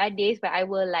 of course, there are days where I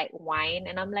will like whine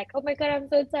and I'm like, oh my God, I'm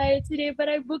so tired today, but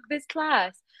I booked this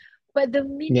class. But the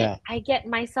minute Yeah. I get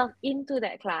myself into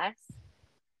that class,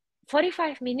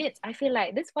 45 minutes, I feel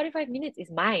like this 45 minutes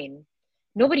is mine.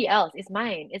 Nobody else is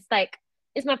mine. It's like,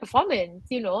 it's my performance.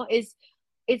 It's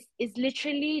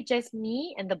literally just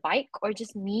me and the bike, or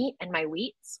just me and my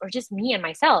weights, or just me and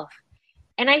myself.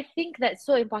 And I think that's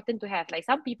so important to have. Like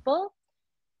some people,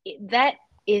 that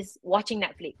is watching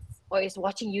Netflix or is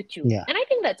watching YouTube. Yeah. And I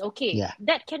think that's okay. Yeah.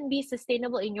 That can be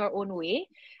sustainable in your own way.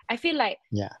 I feel like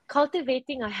Yeah.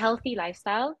 cultivating a healthy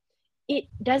lifestyle, it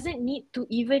doesn't need to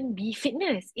even be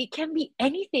fitness. It can be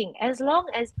anything as long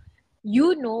as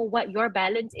you know what your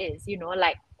balance is.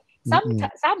 Like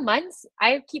Mm-mm. some months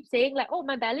I keep saying like, oh,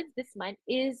 my balance this month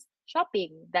is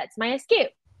shopping. That's my escape.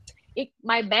 If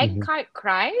my bank Mm-hmm. card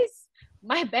cries,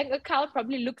 my bank account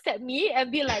probably looks at me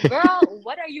and be like, girl,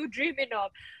 what are you dreaming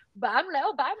of? But I'm like,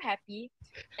 oh, but I'm happy.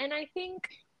 And I think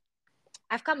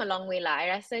I've come a long way lah. I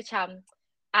rasa macam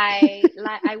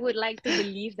I would like to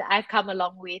believe that I've come a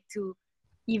long way to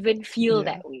even feel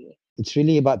Yeah. that way. It's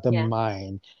really about the Yeah.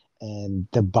 mind and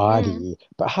the Mm, body.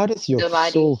 But how does your the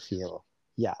body. soul feel?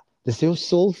 Yeah. Does your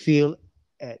soul feel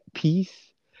at peace?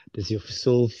 Does your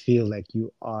soul feel like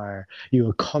you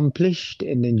accomplished,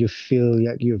 and then you feel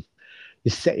like you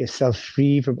set yourself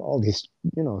free from all this,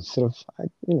 sort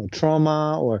of,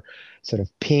 trauma or sort of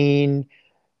pain?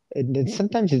 And then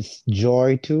sometimes it's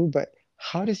joy too, but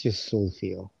how does your soul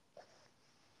feel?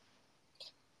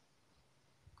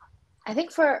 I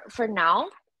think for now,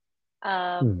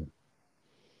 Mm.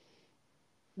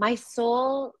 my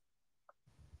soul,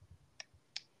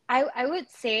 I would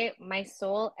say my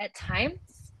soul at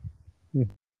times, Mm.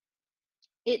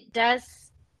 it does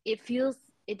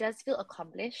it does feel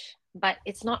accomplished, but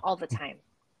it's not all the time.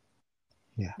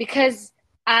 Yeah. Because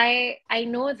I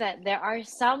know that there are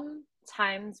some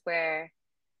times where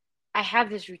I have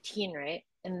this routine, right?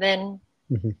 And then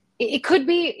Hmm. it could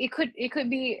be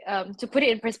to put it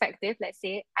in perspective, let's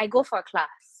say I go for a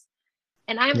class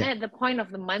and I'm Yeah. at the point of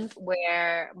the month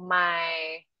where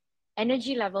my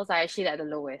energy levels are actually at the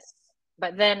lowest.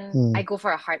 But then I Mm. go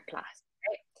for a hard class.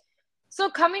 So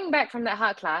coming back from that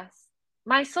hard class,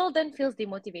 my soul then feels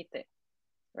demotivated,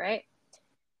 right?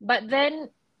 But then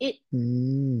it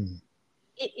Mm.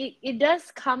 it does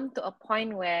come to a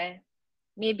point where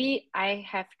maybe I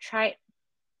have tried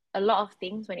a lot of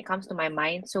things when it comes to my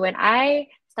mind. So when I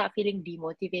start feeling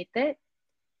demotivated,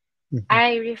 Mm-hmm.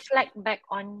 I reflect back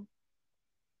on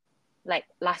like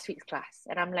last week's class,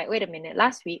 and I'm like, wait a minute,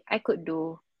 last week I could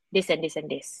do this and this and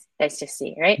this. Let's just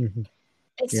say, right? Mm-hmm.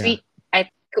 This Yeah. week I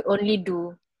could only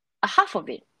do a half of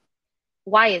it.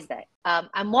 Why is that?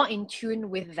 I'm more in tune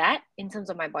with that in terms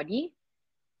of my body.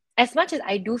 As much as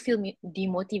I do feel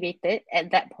demotivated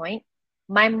at that point,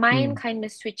 my mind Mm. kind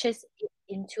of switches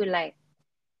into like,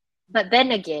 but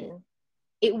then again,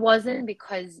 it wasn't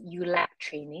because you lack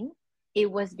training. It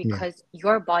was Yeah. because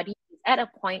your body is at a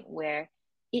point where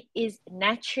it is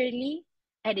naturally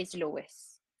at its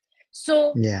lowest.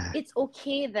 So Yeah. it's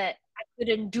okay that I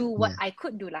couldn't do what Yeah. I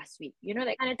could do last week,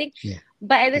 that kind of thing. Yeah.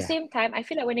 But at the Yeah. same time, I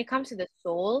feel like when it comes to the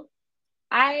soul,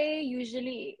 I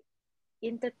usually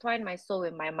intertwine my soul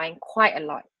with my mind quite a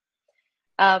lot.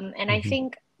 And I Mm-hmm.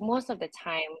 think most of the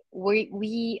time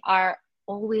we are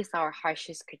always our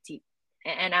harshest critique.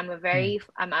 And I'm a Mm. very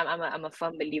I'm a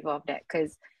firm believer of that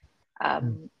because Mm.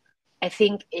 um I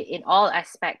think in all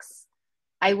aspects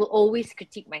I will always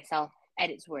critique myself at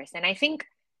its worst. And I think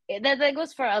that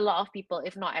goes for a lot of people,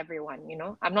 if not everyone,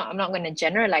 I'm not going to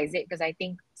generalize it because I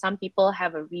think some people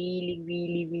have a really,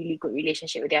 really, really good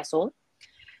relationship with their soul.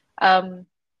 Um,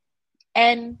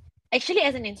 and actually,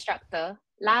 as an instructor,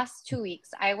 last week,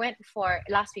 sorry,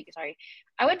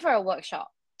 I went for a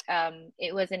workshop.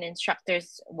 It was an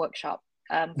instructor's workshop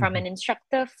from Mm-hmm. an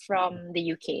instructor from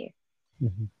the UK.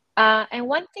 Mm-hmm. And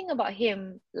one thing about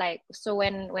him, like, so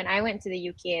when I went to the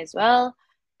UK as well,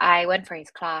 I went for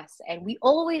his class, and we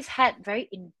always had very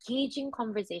engaging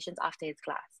conversations after his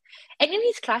class. And in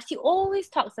his class, he always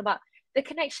talks about the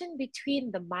connection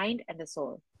between the mind and the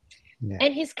soul. Yeah.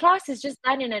 And his class is just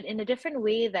done in a different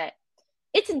way that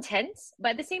it's intense, but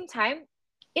at the same time,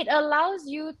 it allows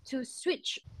you to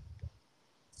switch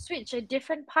a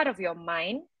different part of your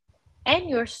mind and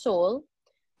your soul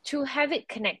to have it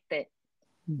connected.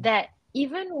 Mm. That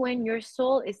even when your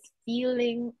soul is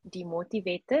feeling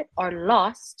demotivated or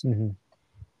lost, Mm-hmm.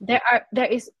 there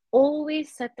is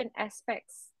always certain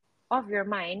aspects of your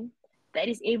mind that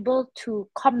is able to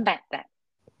combat that.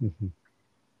 Mm-hmm.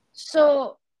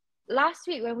 So last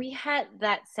week when we had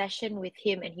that session with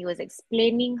him and he was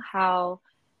explaining how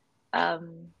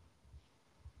um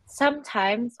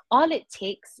sometimes all it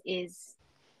takes is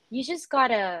you just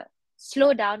gotta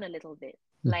slow down a little bit.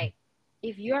 Mm-hmm. Like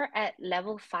if you're at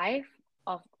level 5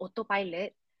 of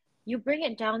autopilot, you bring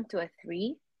it down to a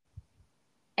 3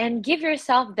 and give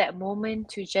yourself that moment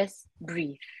to just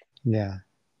breathe. Yeah.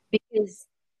 Because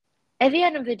at the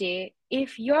end of the day,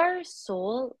 if your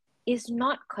soul is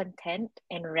not content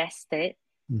and rested,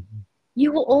 Mm-hmm.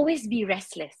 you will always be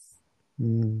restless.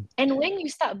 Mm. And when you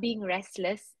start being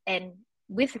restless, and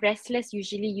with restless,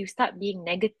 usually you start being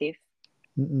negative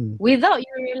Mm-mm. without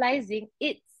you realizing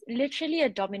it's literally a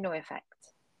domino effect.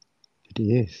 It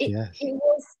is. It Yes. it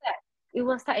will start it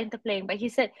will start interplaying. But he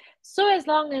said, so as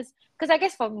long as because I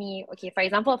guess for me, okay, for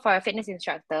example, for a fitness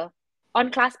instructor on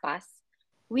ClassPass,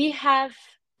 we have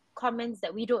comments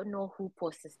that we don't know who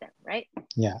posts them, right?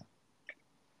 Yeah.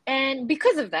 And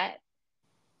because of that,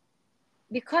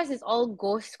 because it's all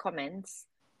ghost comments,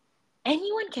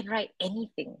 anyone can write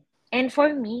anything. And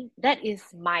for me, that is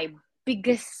my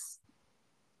biggest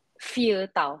fear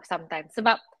tau sometimes.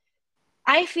 Sebab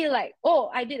I feel like, oh,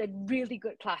 I did a really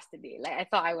good class today. Like I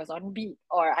thought I was on beat,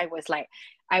 or I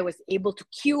was able to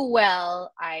cue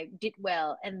well, I did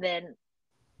well, and then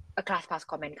a class pass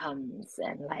comment comes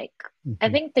and like I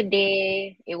Mm-hmm. think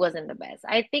today it wasn't the best.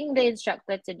 I think the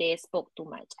instructor today spoke too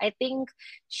much. I think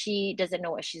she doesn't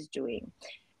know what she's doing.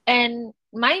 And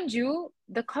mind you,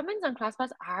 the comments on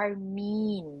ClassPass are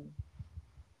mean.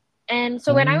 And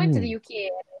so when I went to the Mm.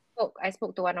 UK, I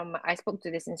spoke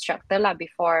to this instructor lah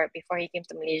before he came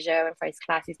to Malaysia for his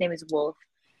class. His name is Wolf,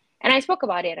 and I spoke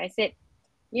about it. I said,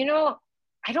 you know,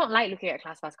 I don't like looking at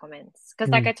ClassPass comments because,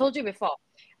 like Mm. I told you before,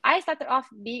 I started off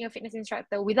being a fitness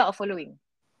instructor without a following.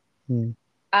 Mm.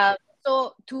 Um,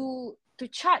 so to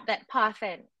chart that path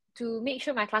and to make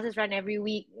sure my classes run every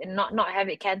week and not have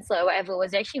it cancelled or whatever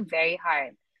was actually very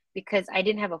hard because I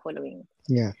didn't have a following.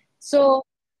 Yeah. So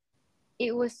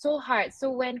it was so hard.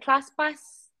 So when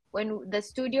the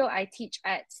studio I teach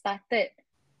at started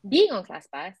being on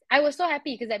ClassPass, I was so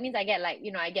happy because that means I get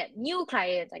I get new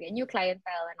clients, I get new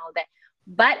clientele and all that.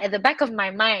 But at the back of my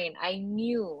mind, I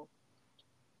knew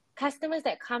customers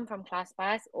that come from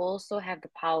ClassPass also have the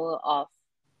power of,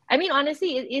 I mean,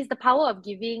 honestly, it is the power of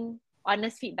giving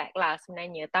honest feedback lah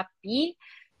sebenarnya. Tapi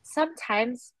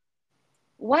sometimes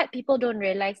what people don't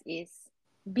realize is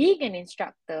being an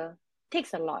instructor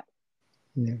takes a lot.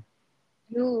 Yeah.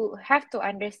 You have to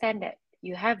understand that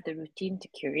you have the routine to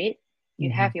curate, you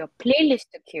Mm-hmm. have your playlist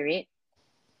to curate,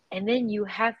 and then you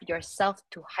have yourself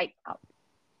to hype up.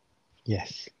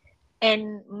 Yes.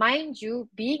 And mind you,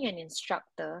 being an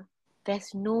instructor,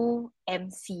 there's no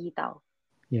MC tau.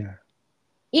 Yeah.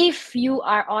 If you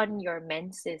are on your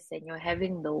menses and you're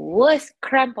having the worst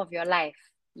cramp of your life,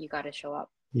 you gotta show up.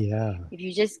 Yeah. If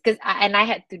you just, and I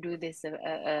had to do this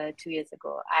 2 years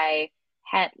ago. I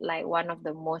had like one of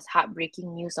the most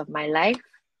heartbreaking news of my life.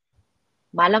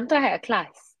 Malam tu I had a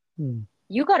class. Mm.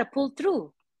 You gotta pull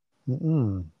through.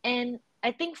 Mm-mm. And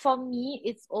I think for me,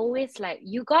 it's always like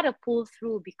you gotta pull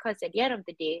through because at the end of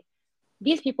the day,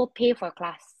 these people pay for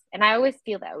class. And I always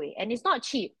feel that way. And it's not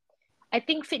cheap. I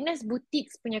think fitness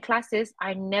boutiques punya classes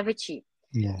are never cheap.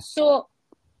 Yeah. So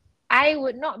I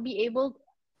would not be able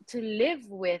to live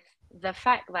with the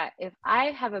fact that if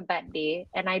I have a bad day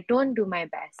and I don't do my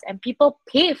best and people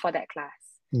pay for that class.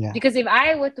 Yeah. Because if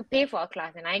I were to pay for a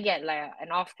class and I get like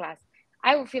an off class,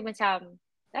 I would feel macam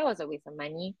that was a waste of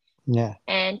money. Yeah.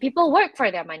 And people work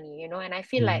for their money, and I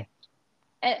feel Yeah. like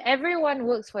everyone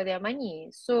works for their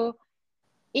money. So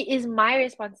it is my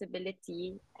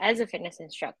responsibility as a fitness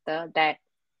instructor that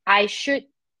I should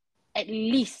at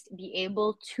least be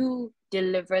able to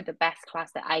deliver the best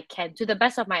class that I can to the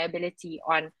best of my ability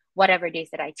on whatever days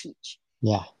that I teach.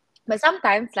 Yeah. But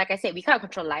sometimes, like I said, we can't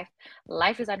control life.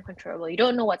 Life is uncontrollable. You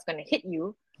don't know what's going to hit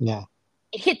you. Yeah.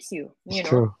 It hits you, It's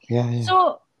true. Yeah.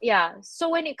 Yeah. So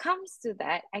when it comes to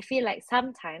that, I feel like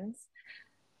sometimes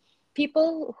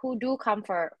people who do come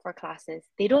for classes,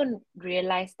 they don't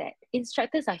realize that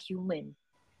instructors are human.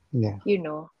 Yeah.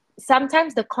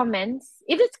 Sometimes the comments,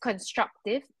 if it's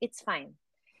constructive, it's fine.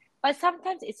 But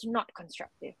sometimes it's not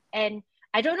constructive. And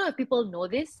I don't know if people know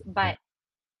this, but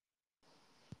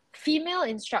female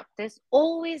instructors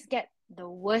always get the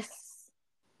worst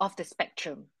of the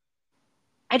spectrum.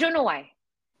 I don't know why.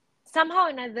 Somehow or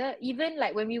another, even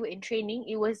like when we were in training,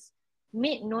 it was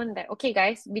made known that, okay,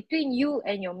 guys, between you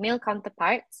and your male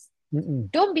counterparts, Mm-mm.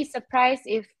 don't be surprised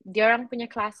if diorang punya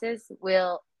classes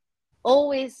will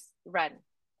always run.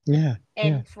 Yeah.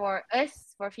 And for us,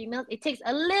 for females, it takes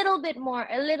a little bit more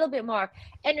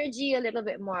energy, a little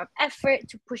bit more of effort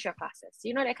to push your classes.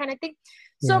 You know, that kind of thing.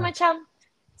 So macam,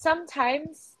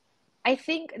 sometimes I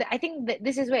think that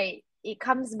this is where it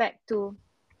comes back to,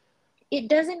 it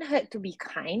doesn't hurt to be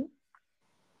kind.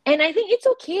 And I think it's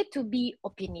okay to be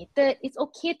opinionated. It's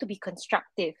okay to be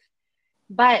constructive.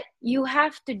 But you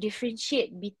have to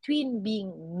differentiate between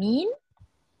being mean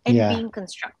and being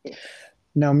constructive.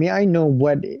 Now, may I know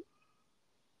what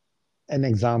an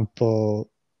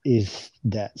example is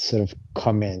that sort of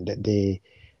comment that they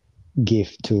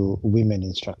give to women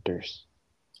instructors?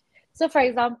 So, for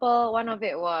example, one of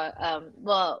it was,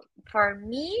 for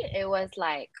me, it was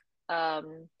like,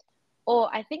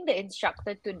 I think the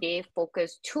instructor today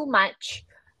focused too much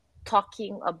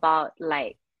talking about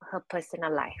like her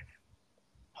personal life.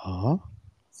 Huh?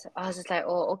 So I was just like,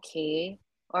 oh, okay,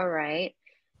 all right.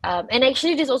 And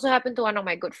actually, this also happened to one of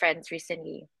my good friends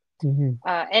recently. Mm-hmm.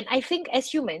 And I think as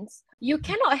humans, you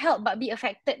cannot help but be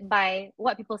affected by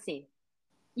what people say.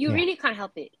 You really can't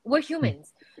help it. We're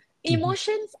humans.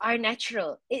 Emotions are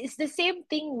natural. It's the same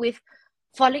thing with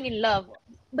falling in love.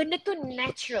 Benda tu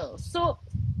natural. So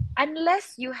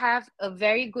unless you have a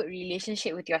very good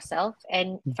relationship with yourself,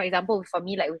 and for example, for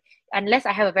me, like unless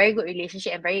I have a very good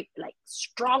relationship and very like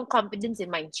strong confidence in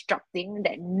my instructing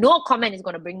that no comment is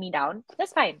going to bring me down,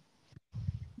 that's fine.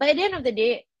 But at the end of the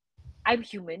day, I'm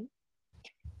human.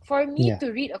 For me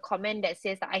to read a comment that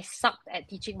says that I sucked at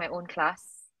teaching my own class,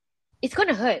 it's going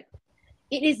to hurt.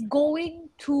 It is going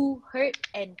to hurt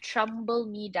and tremble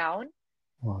me down.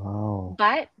 Wow.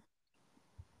 But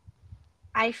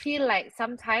I feel like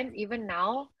sometimes, even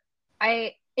now,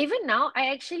 I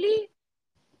actually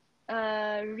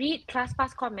read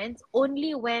ClassPass comments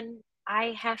only when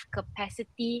I have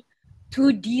capacity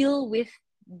to deal with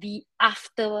the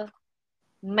aftermath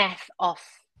of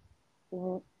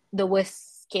the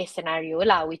worst case scenario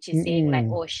lah, which is saying like,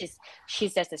 oh, she's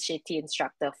just a shitty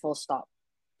instructor, full stop.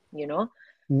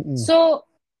 So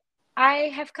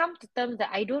I have come to terms that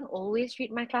I don't always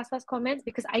read my ClassPass comments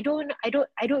because I don't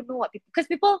know what people, because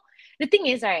people, the thing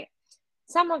is, right,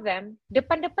 some of them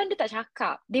depan-depan dia tak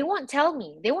cakap, they won't tell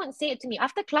me, they won't say it to me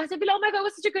after class. They'll be like, oh my god, it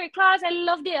was such a great class, I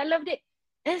loved it. And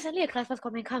then suddenly a ClassPass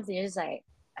comment comes and you're just like,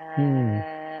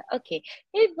 okay,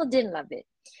 maybe people didn't love it.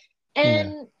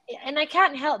 Yeah. And I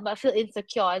can't help but feel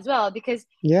insecure as well because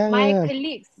Yeah, yeah, my yeah.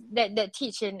 colleagues that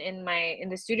teach in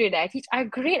the studio that I teach are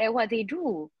great at what they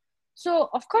do. So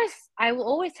of course I will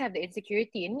always have the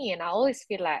insecurity in me, and I always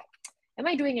feel like, am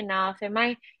I doing enough? Am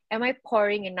I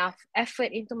pouring enough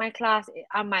effort into my class?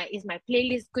 Is my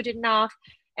playlist good enough?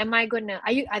 Are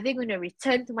they gonna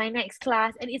return to my next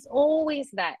class? And it's always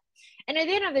that. And at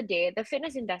the end of the day, the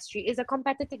fitness industry is a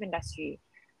competitive industry.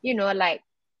 Like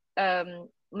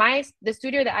the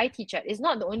studio that I teach at is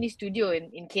not the only studio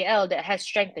in KL that has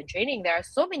strength and training. There are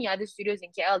so many other studios in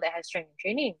KL that has strength and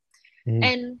training. Mhm.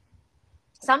 And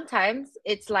sometimes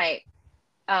it's like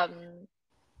um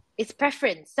it's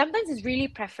preference. Sometimes it's really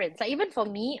preference. Like even for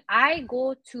me, I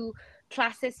go to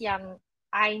classes yang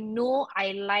I know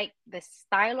I like the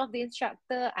style of the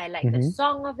instructor, I like the Mhm.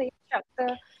 song of the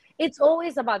instructor. It's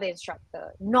always about the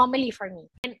instructor, normally for me.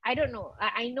 And I don't know.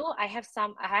 I know I have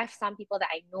some people that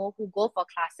I know who go for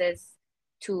classes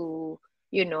to,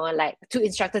 like to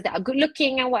instructors that are good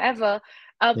looking and whatever.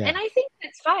 And Yeah. I think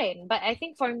that's fine. But I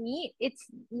think for me, it's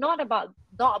not about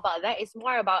that. It's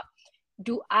more about,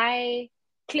 do I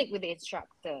click with the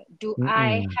instructor? Do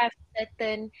I Mm-mm. have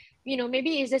certain,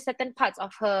 maybe it's just certain parts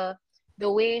of the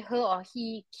way her or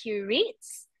he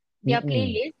curates their Mm-mm.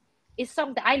 playlist is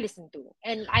song that I listen to.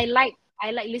 And I like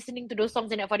listening to those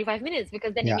songs in that 45 minutes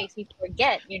because then it Yeah. makes me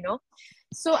forget.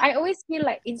 So I always feel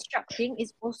like instructing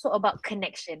is also about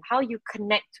connection, how you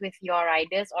connect with your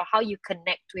riders, or how you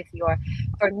connect with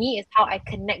for me, is how I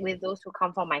connect with those who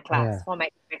come for my class, Yeah. for my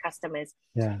customers.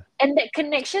 Yeah. And that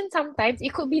connection, sometimes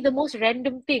it could be the most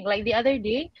random thing. Like the other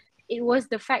day, it was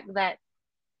the fact that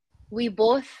we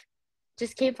both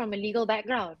just came from a legal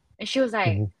background, and she was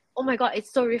like, Mhm. oh my god,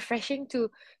 it's so refreshing to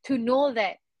know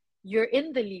that you're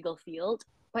in the legal field,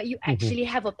 but you Mhm. actually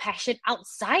have a passion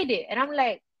outside it. And I'm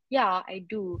like, yeah, I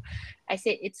do. I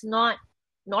said it's not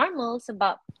normal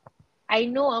sebab I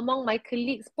know among my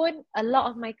colleagues pun, a lot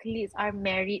of my colleagues are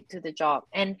married to the job.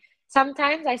 And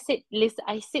sometimes I sit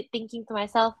thinking to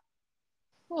myself,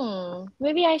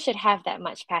 maybe I should have that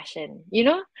much passion.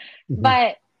 Mhm.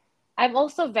 But I'm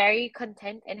also very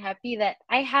content and happy that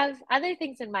I have other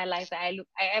things in my life that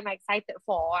I am excited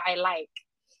for, or I like.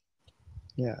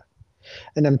 Yeah.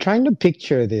 And I'm trying to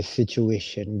picture this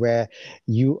situation where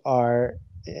you are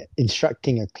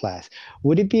instructing a class.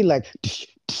 Would it be like,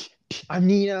 I'm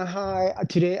Nina, hi,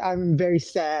 today I'm very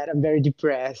sad, I'm very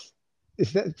depressed?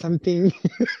 Is that something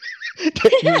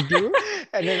that you do?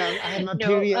 And then I have my No,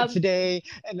 period today,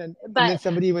 and then but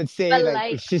somebody would say but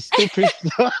like, like she's too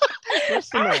personal.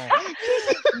 She's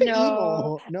no,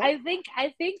 emo. No. I think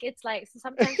it's like, so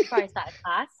sometimes before I start a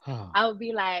class, Oh, I'll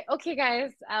be like, okay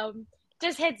guys,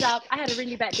 just heads up, I had a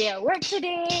really bad day at work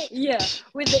today. Yeah,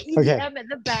 with the okay. EDM at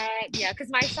the back. Yeah, because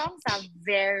my songs are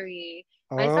very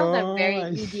Oh, I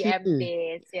EDM see.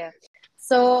 based. Yeah.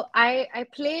 So I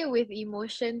play with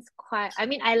emotions quite, I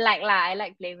mean, I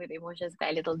like playing with emotions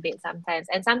quite a little bit sometimes.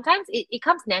 And sometimes it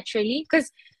comes naturally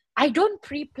because I don't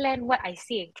pre-plan what I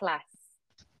say in class.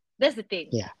 That's the thing.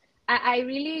 Yeah. I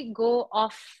really go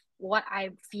off what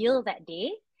I feel that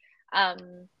day.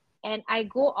 Um, and I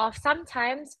go off,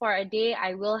 sometimes for a day,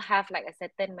 I will have like a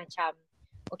certain macam,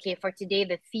 okay, for today,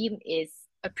 the theme is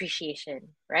appreciation,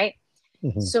 right?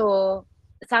 Hmm. So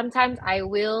sometimes I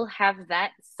will have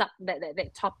that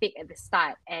topic at the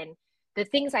start. And the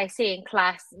things I say in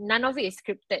class, none of it is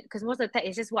scripted because most of the time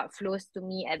it's just what flows to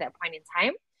me at that point in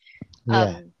time. Yeah.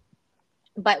 Um,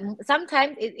 but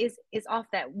sometimes it's off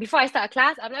that before I start a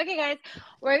class, I'm like, okay guys,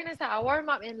 we're gonna start our warm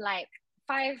up in like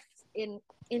five in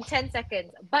 10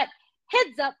 seconds. But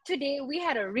heads up, today we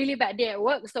had a really bad day at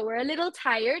work, so we're a little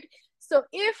tired. So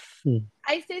if Mm.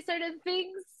 I say certain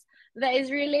things that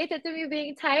is related to me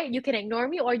being tired, you can ignore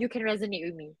me or you can resonate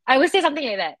with me. I would say something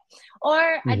like that. Or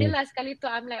Hmm. adalah sekali tu,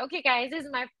 I'm like, okay guys, this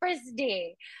is my first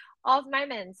day of my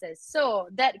menses. So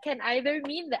that can either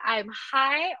mean that I'm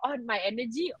high on my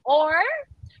energy, or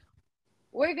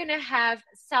we're gonna have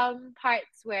some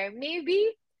parts where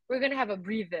maybe we're gonna have a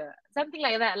breather, something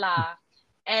like that lah.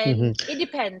 Hmm. And it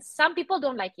depends. Some people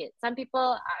don't like it. Some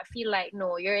people feel like,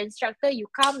 no, you're an instructor, you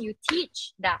come, you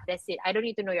teach, that's it. I don't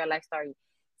need to know your life story.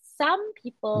 Some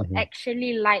people Hmm.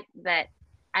 actually like that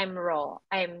I'm raw.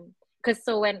 Because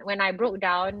so when I broke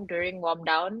down during warm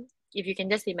down, if you can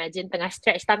just imagine tengah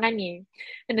stretch tangan ni,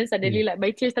 and then suddenly like my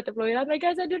tears started flowing. I'm like,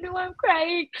 guys, I don't know why I'm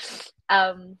crying.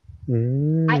 Um,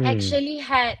 I Mm. actually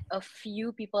had a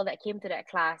few people that came to that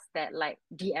class that like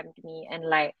DM'd me and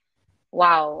like,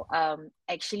 wow,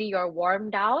 actually your warm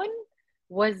down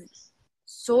was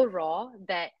so raw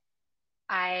that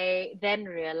I then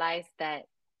realized that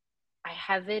I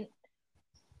haven't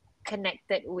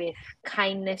connected with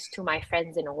kindness to my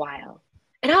friends in a while.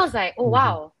 And I was like, oh Mm-hmm.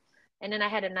 wow. And then I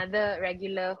had another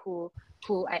regular who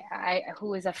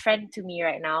is a friend to me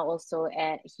right now also,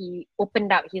 and he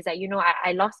opened up. He's like,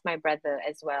 I lost my brother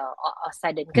as well, all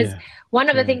sudden. Because Yeah. one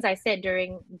of the Yeah. things I said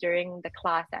during the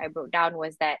class that I broke down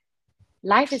was that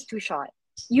life is too short.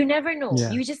 You never know.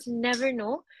 Yeah. You just never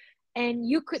know. And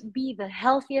you could be the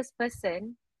healthiest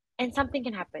person and something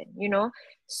can happen.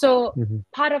 So Mm-hmm.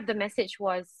 part of the message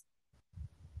was,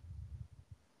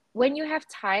 when you have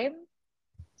time,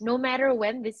 no matter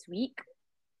when this week,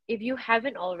 if you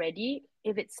haven't already,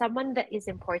 if it's someone that is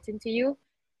important to you,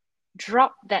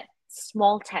 drop that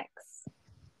small text.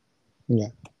 Yeah.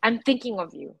 I'm thinking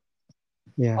of you.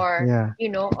 Yeah. Or,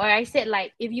 Yeah. or I said,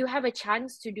 like, if you have a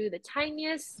chance to do the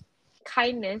tiniest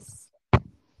kindness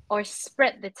or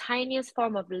spread the tiniest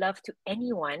form of love to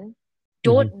anyone, Mm-hmm.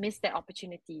 don't miss that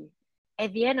opportunity.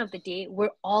 At the end of the day,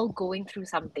 we're all going through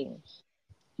something.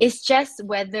 It's just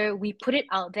whether we put it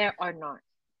out there or not.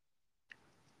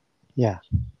 Yeah.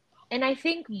 And I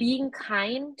think being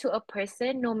kind to a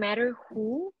person, no matter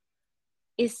who,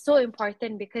 is so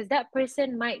important, because that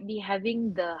person might be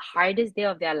having the hardest day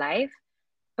of their life,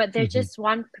 but they're Mm-hmm. just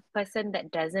one person that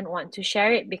doesn't want to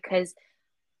share it because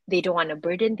they don't want to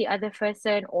burden the other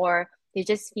person, or they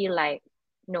just feel like,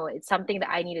 no, it's something that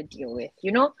I need to deal with.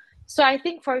 So I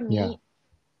think for Yeah. me,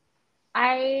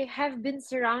 I have been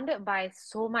surrounded by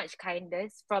so much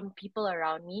kindness from people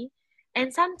around me.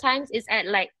 And sometimes it's at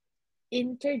like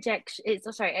interjection it's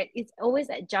oh, sorry it's always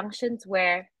at junctions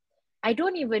where I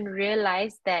don't even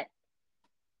realize that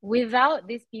without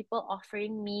these people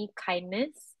offering me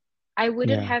kindness, I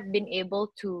wouldn't Yeah. have been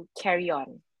able to carry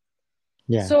on.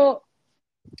 Yeah. So,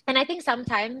 and I think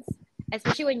sometimes,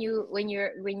 especially when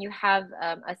you have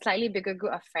a slightly bigger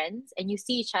group of friends and you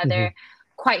see each Mm-hmm. other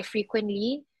quite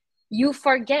frequently, you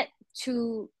forget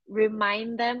to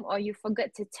remind them, or you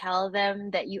forget to tell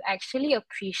them that you actually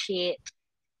appreciate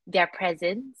their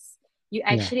presence. You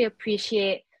Yeah. actually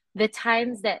appreciate the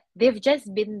times that they've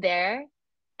just been there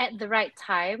at the right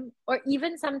time, or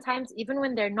even sometimes, even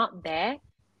when they're not there,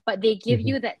 but they give Mm-hmm.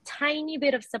 you that tiny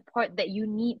bit of support that you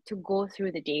need to go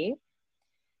through the day.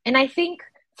 And I think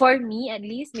for me, at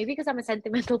least, maybe because I'm a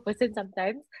sentimental person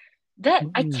sometimes, that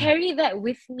I Mm-hmm. carry that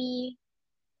with me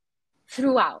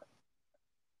throughout.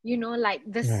 Like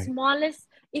the Right. smallest,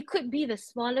 it could be the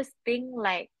smallest thing.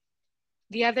 Like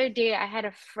the other day, I had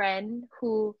a friend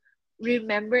who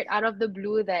remembered out of the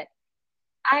blue that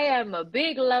I am a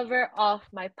big lover of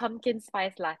my pumpkin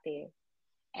spice latte.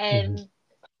 Mm-hmm. And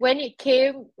when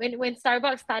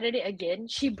Starbucks started it again,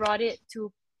 she brought it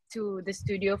to the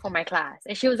studio for my class.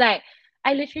 And she was like,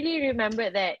 I literally remember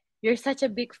that you're such a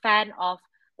big fan of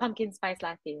pumpkin spice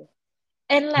latte.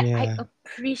 And like I Yeah.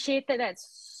 appreciated that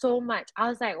so much. I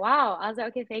was like, wow. I was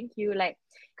like, okay, thank you. Like,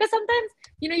 because sometimes,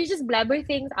 you just blabber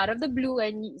things out of the blue,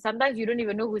 and sometimes you don't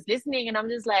even know who's listening. And I'm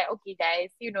just like, okay,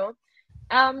 guys.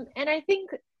 And I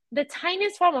think the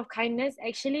tiniest form of kindness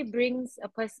actually brings a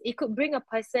person, it could bring a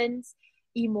person's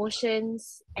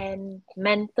emotions and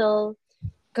mental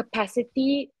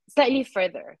capacity slightly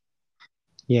further.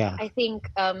 Yeah. I think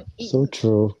So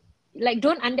true. like,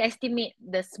 don't underestimate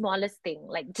the smallest thing.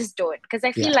 Like, just don't. Because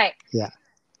I feel Yeah. like Yeah.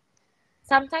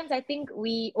 sometimes I think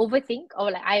we overthink,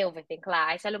 or like I overthink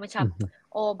lah. I selalu macam, Mm-hmm.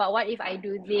 oh, but what if I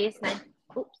do this?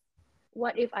 Oops.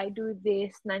 What if I do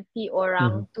this? Nanti Mm-hmm.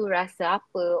 orang tu rasa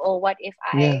apa? Or what if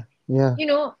Yeah. Yeah.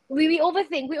 we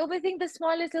overthink. We overthink the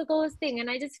smallest littlest thing. And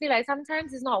I just feel like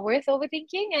sometimes it's not worth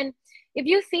overthinking. And if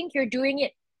you think you're doing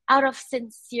it out of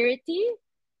sincerity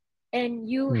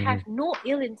and you have Mm-hmm. no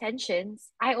ill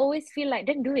intentions, I always feel like,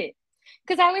 then do it.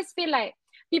 Because I always feel like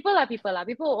people are people are.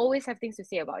 People always have things to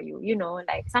say about you.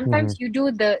 Like Mm-hmm. sometimes you do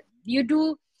the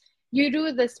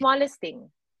smallest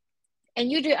thing, and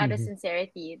you do it out of Mm-hmm.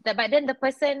 sincerity. But then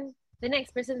the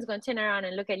next person is going to turn around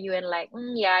and look at you and like,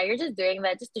 yeah, you're just doing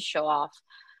that just to show off.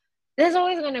 There's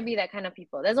always going to be that kind of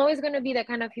people. There's always going to be that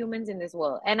kind of humans in this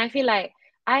world. And I feel like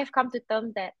I've come to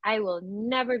terms that I will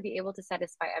never be able to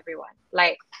satisfy everyone.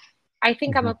 Like, I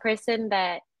think I'm Mm-hmm. a person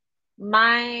that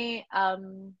my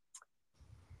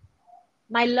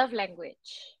my love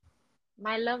language,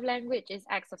 my love language is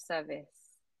acts of service.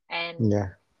 And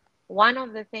Yeah. one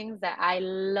of the things that I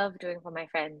love doing for my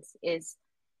friends is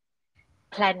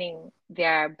planning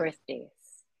their birthdays.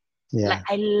 Like,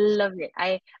 Yeah. I love it.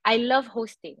 I love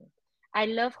hosting. I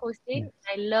love Yeah. hosting.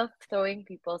 I love throwing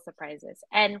people surprises.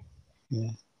 And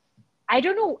Yeah. I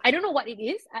don't know what it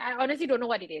is. I honestly don't know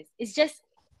what it is. It's just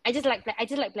I just like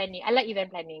planning. I like event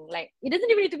planning. Like, it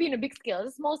doesn't even need to be in a big scale.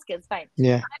 It's a small scale, it's fine.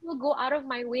 Yeah. I will go out of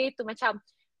my way to macam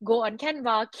go on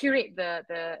Canva, curate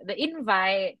the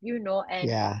invite, and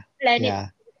Yeah. plan it Yeah.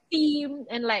 theme.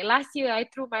 And like last year, I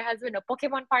threw my husband a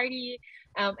Pokemon party,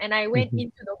 and I went Mhm.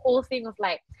 into the whole thing of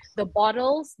like the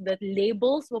bottles, the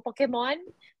labels were Pokemon,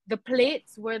 the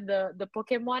plates were the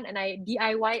Pokemon, and I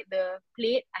DIY'd the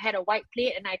plate. I had a white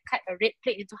plate and I cut a red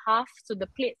plate into half, so the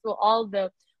plates were all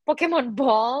the Pokemon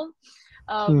ball.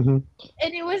 Um, Mhm.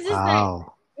 and it was just like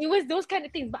Wow. it was those kind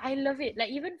of things, but I love it. Like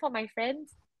even for my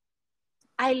friends,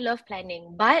 I love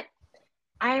planning, but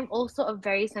I'm also a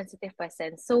very sensitive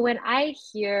person. So when I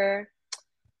hear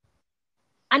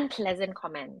unpleasant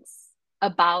comments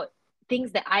about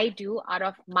things that I do out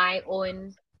of my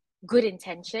own good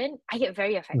intention, I get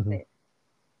very Mhm. affected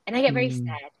and I get very Mm.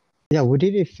 sad. Yeah, would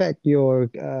it affect your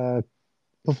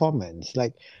performance?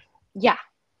 Like, Yeah,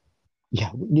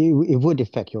 yeah, it would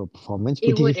affect your performance. it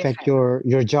Would it would affect affect.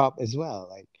 your job as well?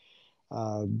 Like,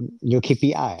 your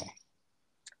KPI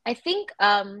I think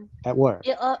at work?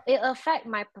 it'll affect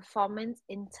my performance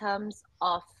in terms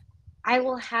of I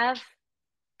will have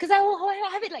because I will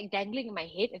have it like dangling in my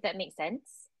head, if that makes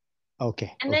sense.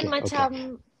 Okay, And then okay, okay.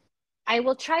 macam I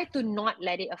will try to not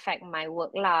let it affect my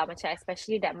work lah. Macam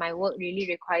especially that my work really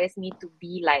requires me to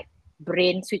be like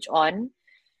brain switch on.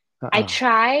 I Uh-uh.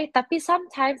 try, tapi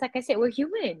sometimes, like I said, we're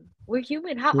human. We're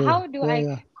human. How Yeah, how do yeah, I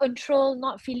yeah. control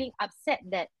not feeling upset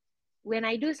that when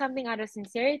I do something out of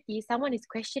sincerity, someone is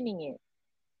questioning it,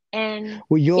 and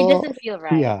Would it your doesn't feel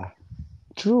right. yeah,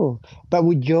 true. But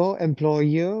would your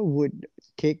employer would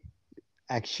take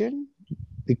action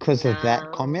because of that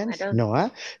No, I comments? don't. No, huh?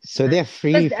 So No, they're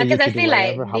free for you because I to do feel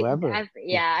whatever, like however.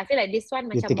 Yeah, I feel like this one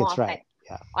you macam think more it's of right. like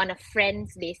Yeah. on a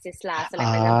friends basis lah. So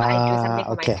like for example, I do something Ah,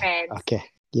 for my okay, friends. okay.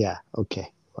 Yeah,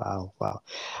 okay. Wow, wow.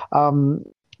 Um,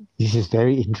 this is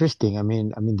very interesting. I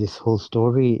mean, this whole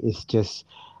story is just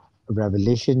a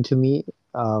revelation to me.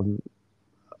 Um,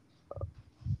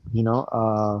 you know,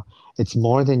 it's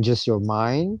more than just your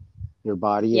mind, your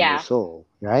body, and your Yeah, soul,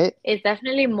 right? it's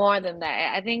definitely more than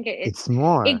that. I think It's it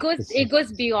more. goes It's it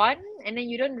goes beyond, and then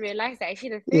you don't realize that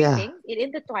actually the three yeah, things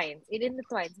it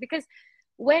intertwines because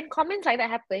when comments like that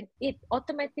happen, it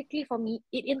automatically for me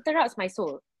it interrupts my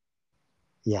soul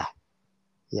yeah,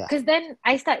 yeah. because then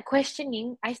I start Yes.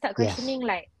 questioning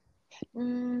like,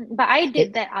 but I It,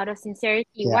 did that out of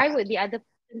sincerity. yeah, Why would the other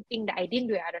person think that I didn't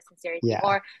do it out of sincerity? yeah,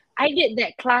 Or I did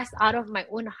that class out of my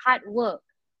own hard work.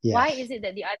 Why yes. is it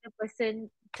that the other person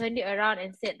turned it around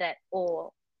and said that,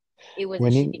 oh, it was a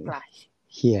When shitty it, class?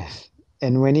 yes.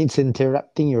 And when it's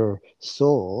interrupting your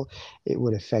soul, it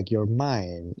would affect your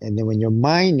mind. And then when your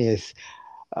mind is,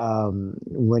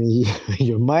 when you,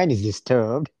 your mind is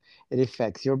disturbed, it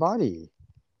affects your body.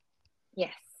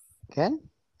 Yes. Okay?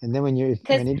 And then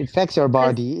Because, when it affects your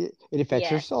because, body, it affects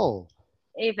your yes, soul.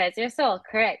 if it's your soul,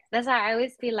 correct. That's why I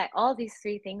always feel like all these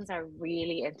three things are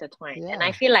really intertwined. And I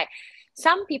Yeah. feel like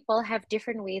some people have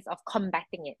different ways of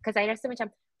combating it. Because I rasa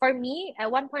macam, for me,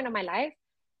 at one point of my life,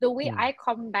 the way Mm. I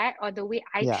combat or the way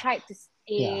I Yeah. tried to Yeah.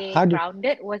 stay How do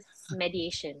grounded was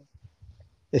mediation.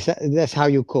 that's how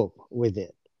you cope with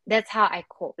it. That's how I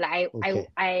cope. Like Okay.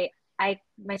 I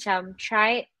macam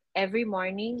try every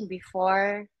morning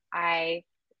before I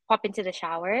pop into the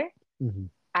shower.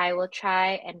 Hmm. I will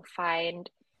try and find.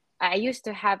 I used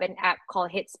to have an app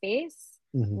called Headspace.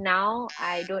 Hmm. Now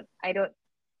I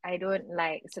don't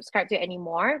like subscribe to it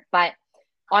anymore. But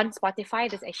on Spotify,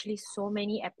 there's actually so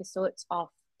many episodes of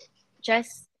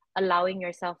just allowing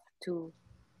yourself to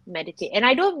meditate. And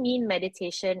I don't mean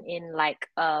meditation in like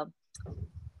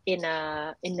in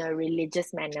a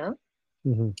religious manner.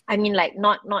 Hmm. I mean like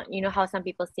not how some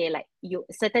people say like you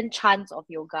certain chants of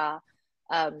yoga.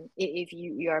 If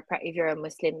if you're a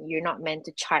Muslim, you're not meant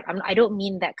to chant. I don't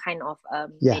mean that kind of Yeah.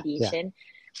 Yeah. meditation.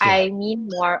 Yeah. I mean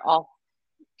more of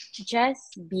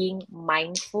just being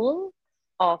mindful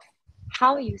of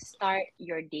how you start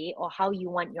your day or how you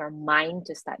want your mind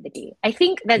to start the day. I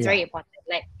think that's Yeah. very important.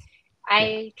 Like Yeah.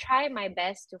 I try my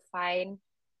best to find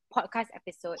podcast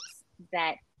episodes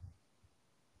that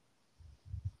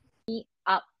me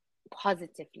up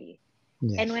positively.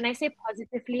 And Yes. when I say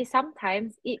positively,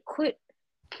 sometimes it could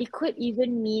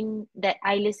even mean that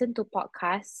I listen to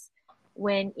podcasts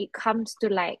when it comes to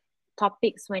like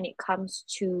topics when it comes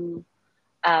to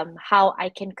how I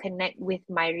can connect with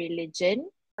my religion.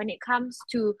 When it comes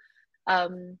to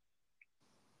um,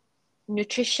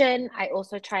 nutrition, I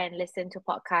also try and listen to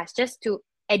podcasts just to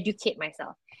educate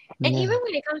myself. And even Yeah.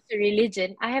 when it comes to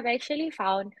religion, I have actually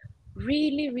found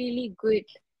really, really good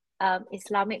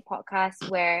Islamic podcasts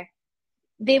where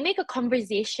they make a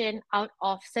conversation out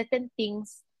of certain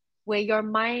things where your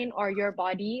mind or your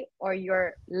body or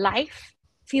your life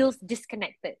feels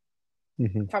disconnected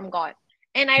Hmm. from God.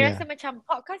 And I Yeah. rasa macam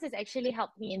podcast has actually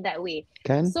helped me in that way.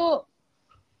 Can? So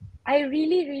I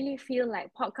really, really feel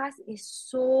like podcast is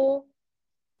so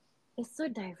it's so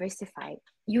diversified.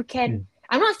 You can, Mm.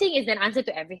 I'm not saying it's an answer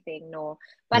to everything, no,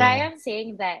 but I Yeah. am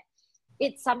saying that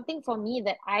it's something for me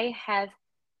that I have,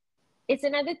 it's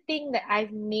another thing that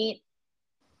I've made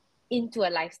into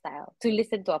a lifestyle to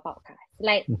listen to a podcast.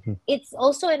 Like, Hmm. it's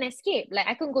also an escape. Like,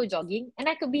 I can go jogging and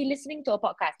I could be listening to a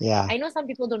podcast. Yeah. I know some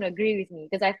people don't agree with me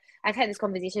because I've had this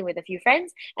conversation with a few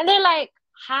friends and they're like,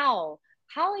 how?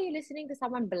 How are you listening to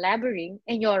someone blabbering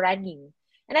and you're running?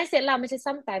 And I said lah, macam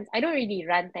sometimes I don't really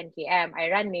run 10 km.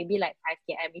 I run maybe like 5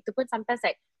 km. Itu pun sometimes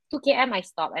like 2 km I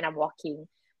stop and I'm walking.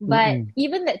 But Mm-mm.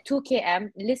 even that 2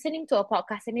 km, listening to a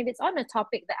podcast, and if it's on a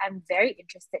topic that I'm very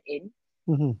interested in,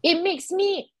 Hmm. it makes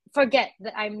me forget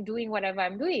that I'm doing whatever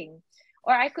I'm doing.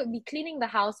 Or I could be cleaning the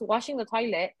house, washing the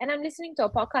toilet, and I'm listening to a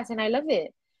podcast and I love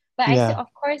it. But I say, Yeah. of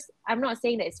course, I'm not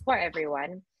saying that it's for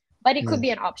everyone, but it could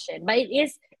be Yes. an option. But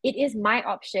it is my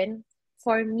option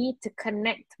for me to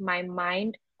connect my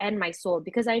mind and my soul.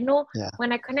 Because I know Yeah.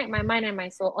 when I connect my mind and my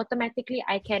soul, automatically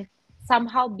I can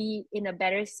somehow be in a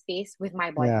better space with my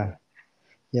Yeah. body.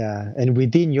 Yeah. And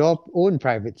within your own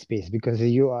private space, because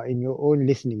you are in your own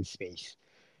listening space,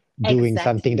 doing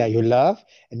something that Exactly. you love,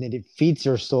 and then it feeds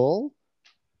your soul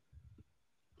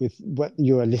with what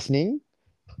you are listening,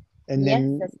 and Yes,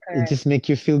 then that's it correct. just makes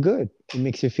you feel good. It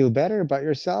makes you feel better about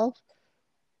yourself.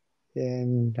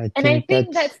 And I And I think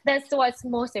think that's, that's what's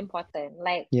most important.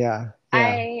 Like yeah,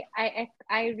 yeah.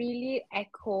 I really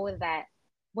echo that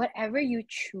whatever you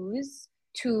choose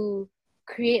to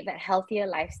create that healthier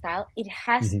lifestyle, it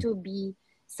has Mhm. to be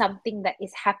something that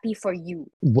is happy for you.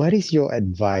 What is your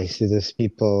advice to those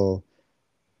people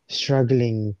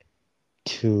struggling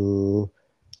to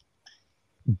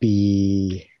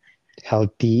be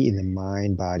healthy in the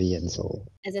mind, body, and soul?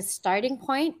 As a starting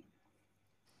point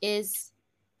is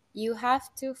you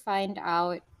have to find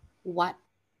out what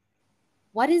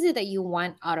what is it that you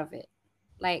want out of it.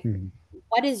 Like, Mhm.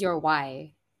 what is your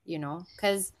why,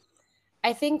 because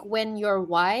I think when your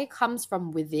why comes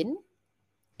from within,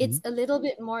 it's Mhm. a little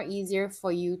bit more easier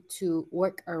for you to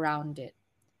work around it.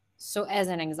 So as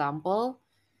an example,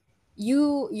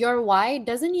 your why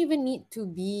doesn't even need to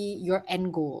be your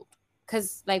end goal,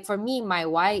 because like for me, my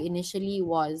why initially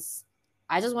was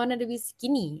I just wanted to be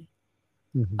skinny,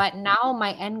 Mhm. but now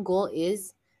my end goal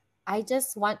is I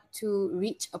just want to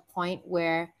reach a point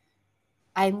where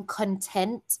I'm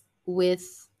content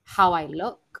with how I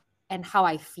look and how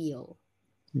I feel.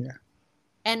 Yeah.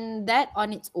 And that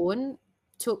on its own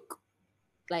took,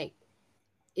 like,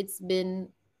 it's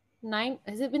been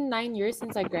has it been 9 years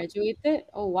since I graduated?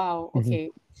 Oh, wow. Mhm. Okay.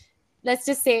 Let's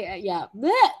just say, yeah.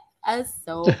 Bleh, I'm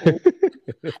so old.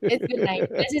 It's been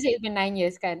let's just say it's been 9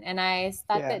 years, kan? And I Yeah.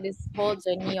 started this whole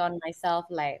journey on myself,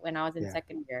 like, when I was in Yeah.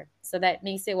 second year. So that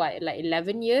makes it, what, like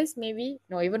 11 years, maybe?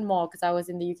 No, even more, because I was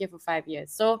in the UK for 5 years.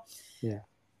 So Yeah.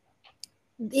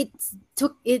 it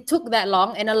took that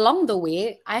long, and along the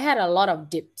way I had a lot of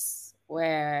dips,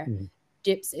 where Mhm.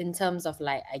 dips in terms of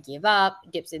like I gave up,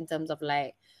 dips in terms of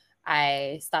like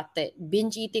I started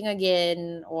binge eating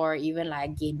again, or even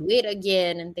like gained weight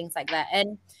again and things like that.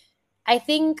 And I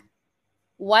think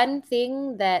one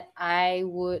thing that I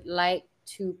would like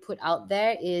to put out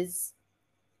there is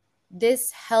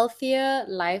this healthier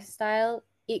lifestyle,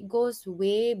 it goes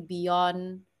way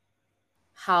beyond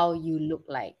how you look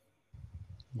like.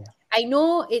 Yeah. I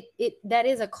know it that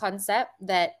is a concept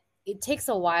that it takes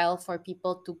a while for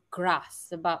people to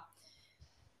grasp about.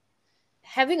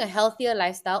 Having a healthier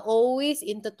lifestyle always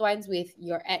intertwines with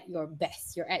you're at your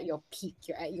best, you're at your peak,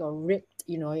 you're at your ripped,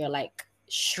 you're like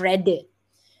shredded.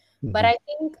 But Mhm. I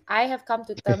think I have come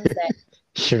to terms that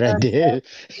a Shredded.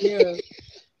 healthier,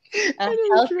 a I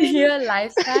know shredded. healthier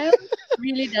lifestyle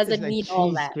really It's doesn't like mean all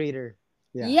cheese that. grater.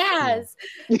 Yeah. Yeah. Yes,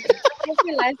 a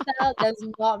healthy lifestyle does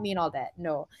not mean all that.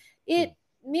 No, Yeah. it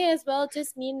may as well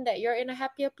just mean that you're in a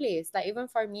happier place. Like, even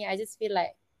for me, I just feel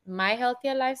like my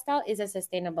healthier lifestyle is a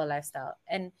sustainable lifestyle.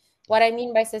 And what I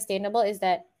mean by sustainable is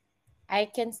that I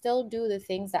can still do the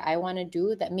things that I want to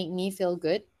do that make me feel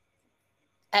good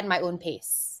at my own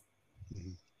pace,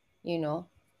 Mhm. you know?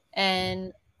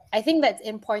 And I think that's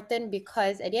important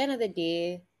because at the end of the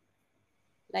day,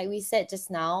 like we said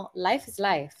just now, life is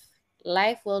life.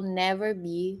 Life will never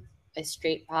be a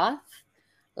straight path.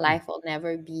 Life will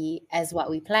never be as what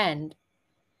we planned.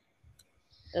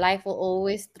 Life will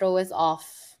always throw us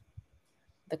off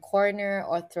the corner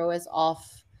or throw us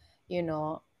off,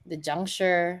 the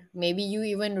juncture. Maybe you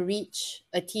even reach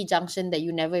a T junction that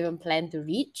you never even planned to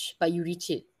reach, but you reach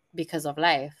it because of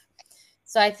life.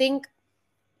 So I think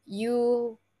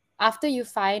you, after you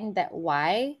find that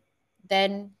why,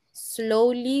 then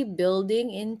slowly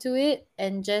building into it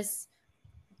and just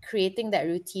creating that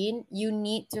routine, you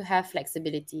need to have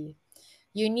flexibility.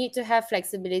 You need to have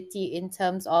flexibility in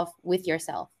terms of with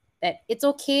yourself, that it's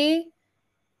okay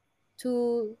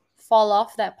to fall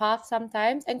off that path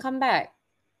sometimes and come back.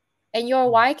 And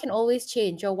your why can always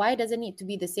change. Your why doesn't need to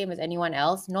be the same as anyone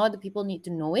else, nor do people need to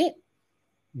know it.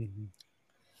 Mm-hmm.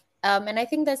 And I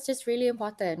think that's just really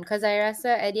important because I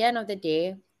rasa at the end of the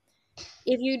day,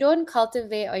 if you don't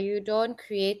cultivate or you don't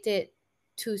create it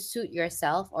to suit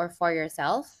yourself or for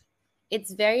yourself,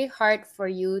 it's very hard for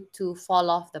you to fall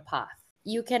off the path.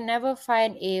 You can never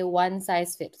find a one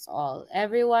size fits all.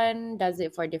 Everyone does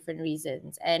it for different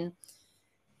reasons. And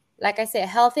like I said, a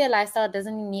healthier lifestyle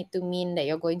doesn't need to mean that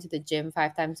you're going to the gym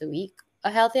 5 times a week. A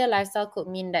healthier lifestyle could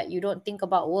mean that you don't think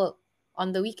about work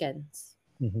on the weekends.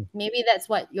 Mm-hmm. Maybe that's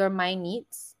what your mind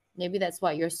needs. Maybe that's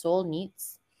what your soul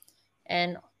needs.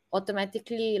 And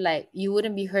automatically, like, you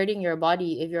wouldn't be hurting your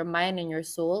body if your mind and your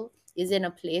soul is in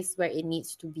a place where it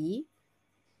needs to be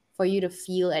for you to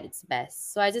feel at its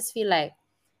best. So I just feel like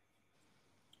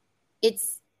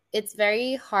it's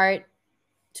very hard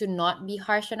to not be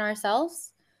harsh on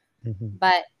ourselves, Mm-hmm.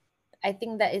 but I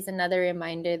think that is another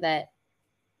reminder that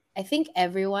I think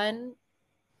everyone,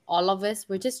 all of us,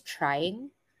 we're just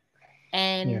trying, Yeah.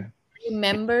 and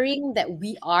remembering that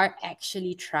we are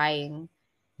actually trying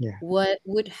Yeah.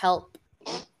 would help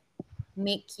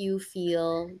make you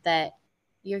feel that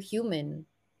you're human.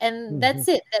 And Mm-hmm. that's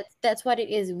it. That's what it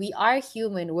is. We are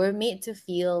human. We're made to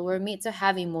feel, we're made to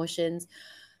have emotions.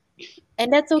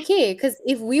 And that's okay. Because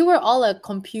if we were all a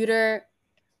computer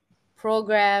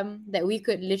program that we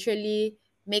could literally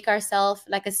make ourselves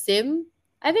like a sim,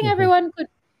 I think Mm-hmm. everyone could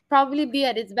probably be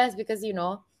at its best because,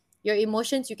 your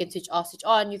emotions, you can switch off, switch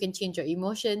on, you can change your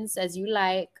emotions as you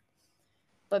like.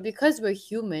 But because we're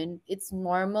human, it's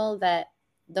normal that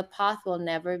the path will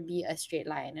never be a straight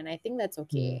line. And I think that's Yeah.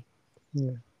 okay.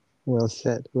 Yeah. Well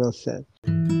said. Well said.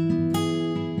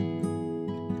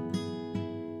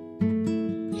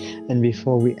 And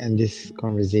before we end this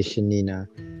conversation, Nina,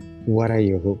 what are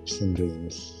your hopes and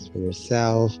dreams for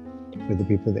yourself, for the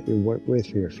people that you work with,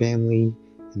 for your family,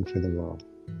 and for the world?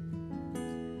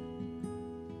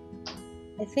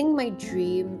 I think my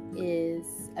dream is,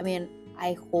 I mean,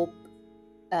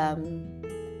 um,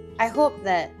 I hope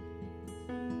that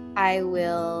I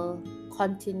will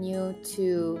continue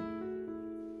to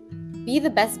be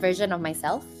the best version of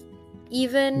myself,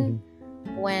 even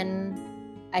Mm-hmm. when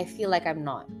I feel like I'm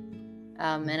not.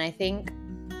 And I think,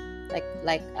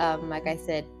 like I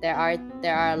said, there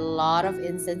are a lot of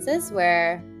instances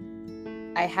where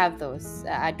I have those.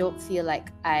 I don't feel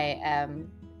like I am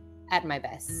at my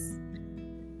best.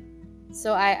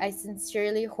 So I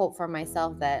sincerely hope for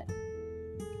myself that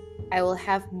I will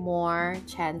have more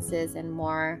chances and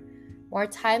more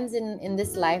times in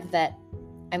this life that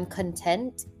I'm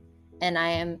content and I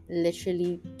am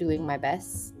literally doing my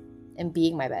best and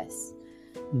being my best.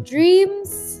 Mm-hmm.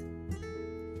 Dreams,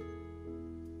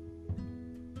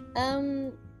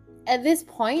 at this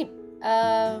point,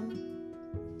 I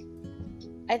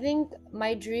think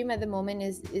my dream at the moment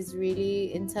is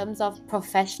really, in terms of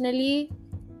professionally,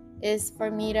 is for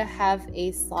me to have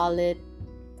a solid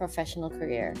professional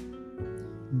career,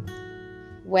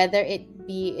 whether it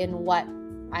be in what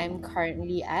I'm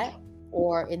currently at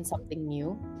or in something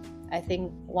new. I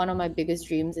think one of my biggest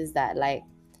dreams is that, like,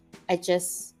 I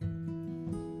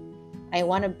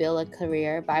want to build a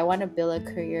career, but I want to build a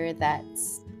career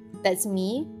that's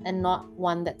me and not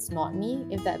one that's not me,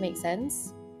 if that makes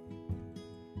sense.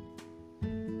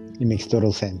 It makes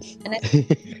total sense. And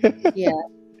yeah,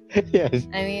 Yes.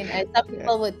 I mean, some Yeah.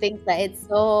 people would think that it's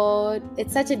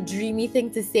such a dreamy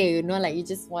thing to say, like you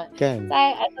just want. So Can.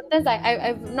 sometimes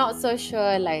I'm not so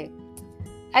sure. Like,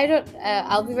 I don't.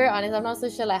 I'll be very honest. I'm not so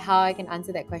sure like how I can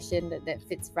answer that question that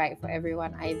fits right for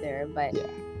everyone either. But Yeah.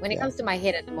 when it Yeah. comes to my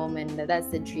head at the moment, that's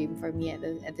the dream for me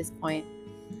at this point.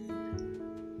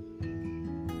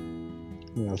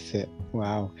 Well said.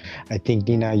 Wow. I think,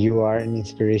 Nina, you are an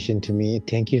inspiration to me.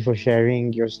 Thank you for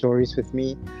sharing your stories with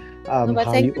me. No, but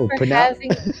How thank you you for open up having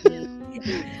me.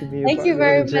 to be Thank about you your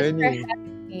very much for journey.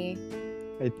 having me.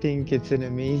 I think it's an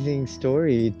amazing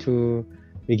story to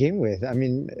begin with. I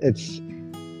mean,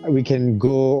 we can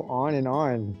go on and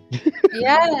on.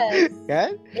 Yes,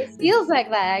 Can? it feels like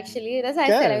that actually. That's why I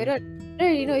said like, we Can? don't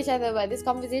really know each other, but this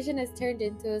conversation has turned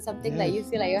into something that Yes. you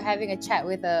feel like you're having a chat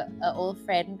with a old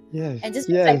friend Yes. and just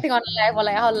Yes. reflecting on life or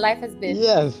like how life has been.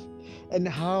 Yes. And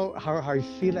how I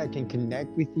feel I can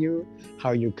connect with you,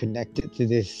 how you connected to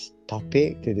this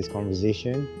topic, to this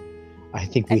conversation. I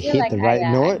think I we feel hit like the right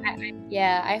note.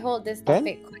 yeah, I hold this Can?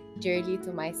 topic quite dearly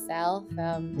to myself,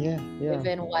 Yeah, yeah.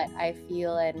 given what I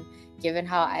feel and given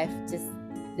how I've just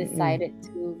Mm-mm. decided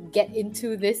to get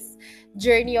into this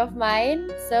journey of mine.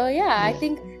 So yeah, I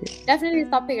think definitely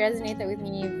this topic resonated with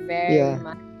me very Yeah.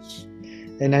 much.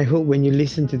 And I hope when you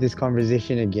listen to this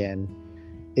conversation again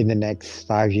in the next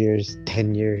 5 years,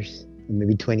 10 years,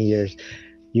 maybe 20 years,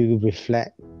 you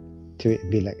reflect to it and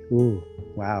be like, ooh,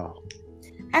 wow.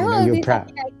 I You know, hope you're it'll be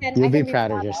proud. something I You'll be can be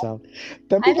proud of proud of. yourself. I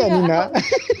Tapi don't know. I kanina, hope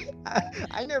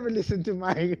I never listened to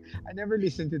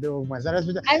the old ones. I was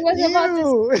I was about to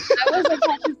ew. I was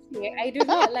about to say I do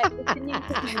not like listening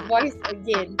to my voice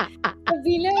again. So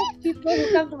bila people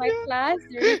who come to my class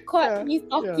record Yeah, me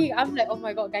yeah. talking, I'm like, oh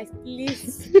my god, guys,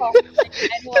 please stop. Like,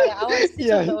 I want to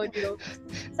switch off Yeah. the audio.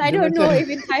 So I Dia don't know macam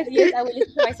if in 5 years I will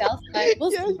listen to myself, but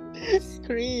we'll yes, see.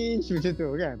 cringe macam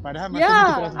tu kan. Padahal masa tu kita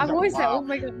Yeah, rasa I'm macam always like, wow. oh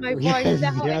my god, my voice. Yes, Is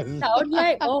that how I yes. sound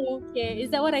like? Oh, okay.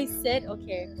 Is that what I said?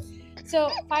 Okay.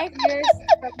 So 5 years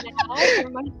from now, for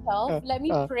myself, let me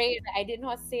pray that I did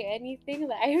not say anything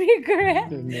that I regret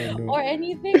No. or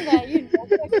anything that I've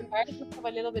embarrassed myself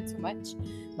a little bit too much.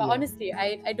 But Yeah. honestly,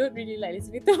 I don't really like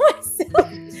listening to myself.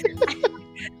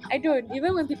 I don't.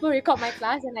 Even when people record my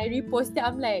class and I repost it,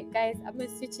 I'm like, guys, I'm gonna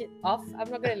switch it off. I'm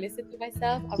not gonna listen to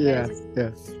myself. I'm gonna just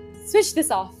switch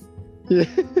this off. Yes.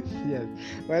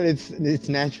 Well, it's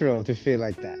natural to feel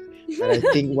like that, but I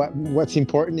think what's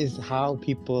important is how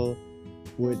people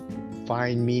would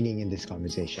find meaning in this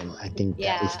conversation. I think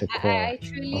that is the core. I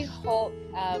truly hope.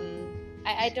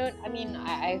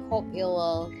 I hope it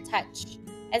will touch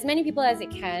as many people as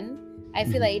it can. I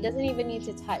feel like it doesn't even need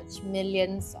to touch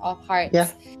millions of hearts.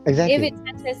 Yeah, exactly. If it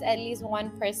touches at least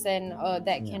one person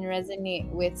that can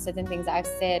resonate with certain things I've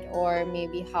said, or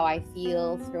maybe how I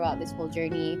feel throughout this whole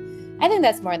journey, I think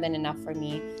that's more than enough for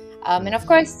me. And of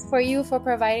course, for you for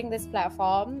providing this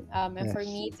platform, and for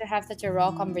me to have such a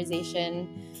raw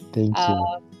conversation. Thank you.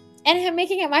 And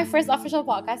making it my first official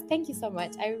podcast. Thank you so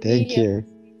much. I really appreciate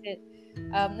it.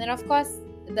 And of course,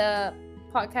 the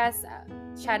podcast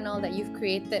channel that you've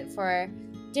created for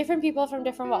different people from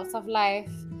different walks of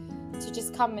life to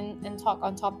just come in and talk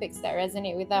on topics that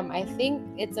resonate with them. I think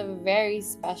it's a very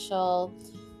special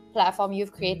platform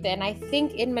you've created, and I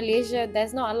think in Malaysia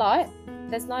there's not a lot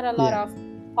of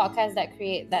podcasts that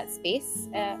create that space,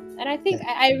 and I think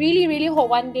I really hope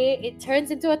one day it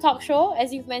turns into a talk show,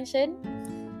 as you've mentioned,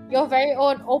 your very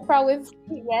own Oprah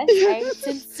Winfrey. Yes, I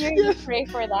sincerely pray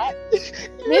for that.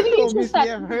 Maybe you should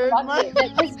start thinking about it.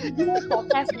 There's video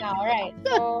podcast now, right?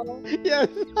 So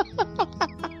yes,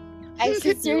 I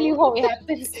sincerely hope it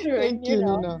happens soon. Thank you,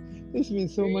 Nina. This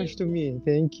means so much to me.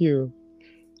 Thank you.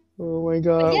 Oh my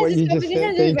God, yes, what this you just said.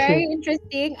 conversation Thank is very you.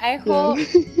 interesting. I hope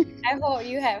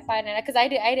you had fun, and because I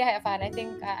did have fun. I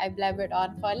think I blabbered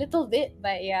on for a little bit,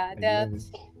 but yeah, the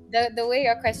way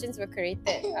your questions were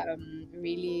created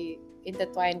really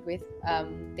intertwined with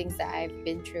things that I've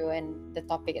been through and the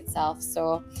topic itself.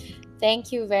 So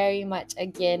thank you very much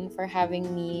again for having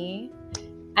me.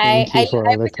 I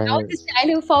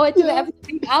look forward to the episode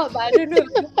being out, but I don't know if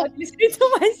I look forward to listening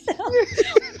to myself.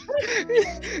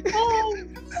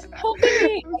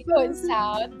 Hopefully it won't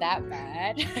sound that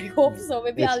bad. I hope so.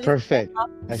 Maybe it's I'll perfect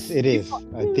as it is.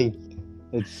 I think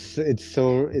it's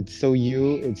so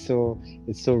you. It's so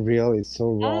real. It's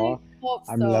so raw.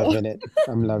 I'm loving it.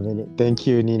 Thank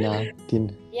you, Nina.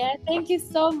 Yeah, thank you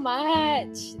so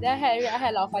much. I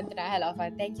had a lot of fun tonight.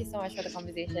 Thank you so much for the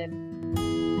conversation.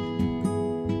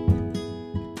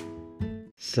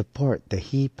 Support the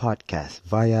He Podcast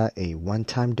via a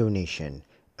one-time donation,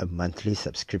 a monthly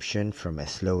subscription from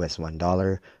as low as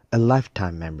 $1, a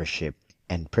lifetime membership,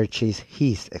 and purchase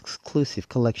He's exclusive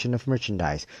collection of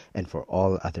merchandise. And for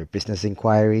all other business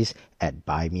inquiries at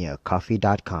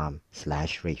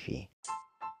buymeacoffee.com/Rafi.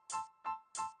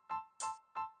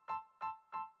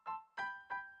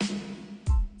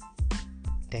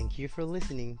 Thank you for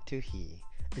listening to He.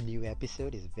 A new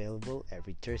episode is available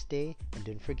every Thursday, and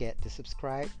don't forget to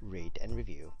subscribe, rate, and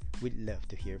review. We'd love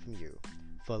to hear from you.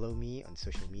 Follow me on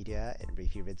social media at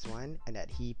Rafi Ridzwan and at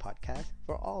He Podcast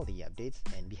for all the updates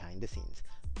and behind the scenes.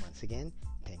 Once again,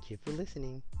 thank you for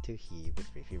listening to He with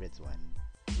Rafi Ridzwan.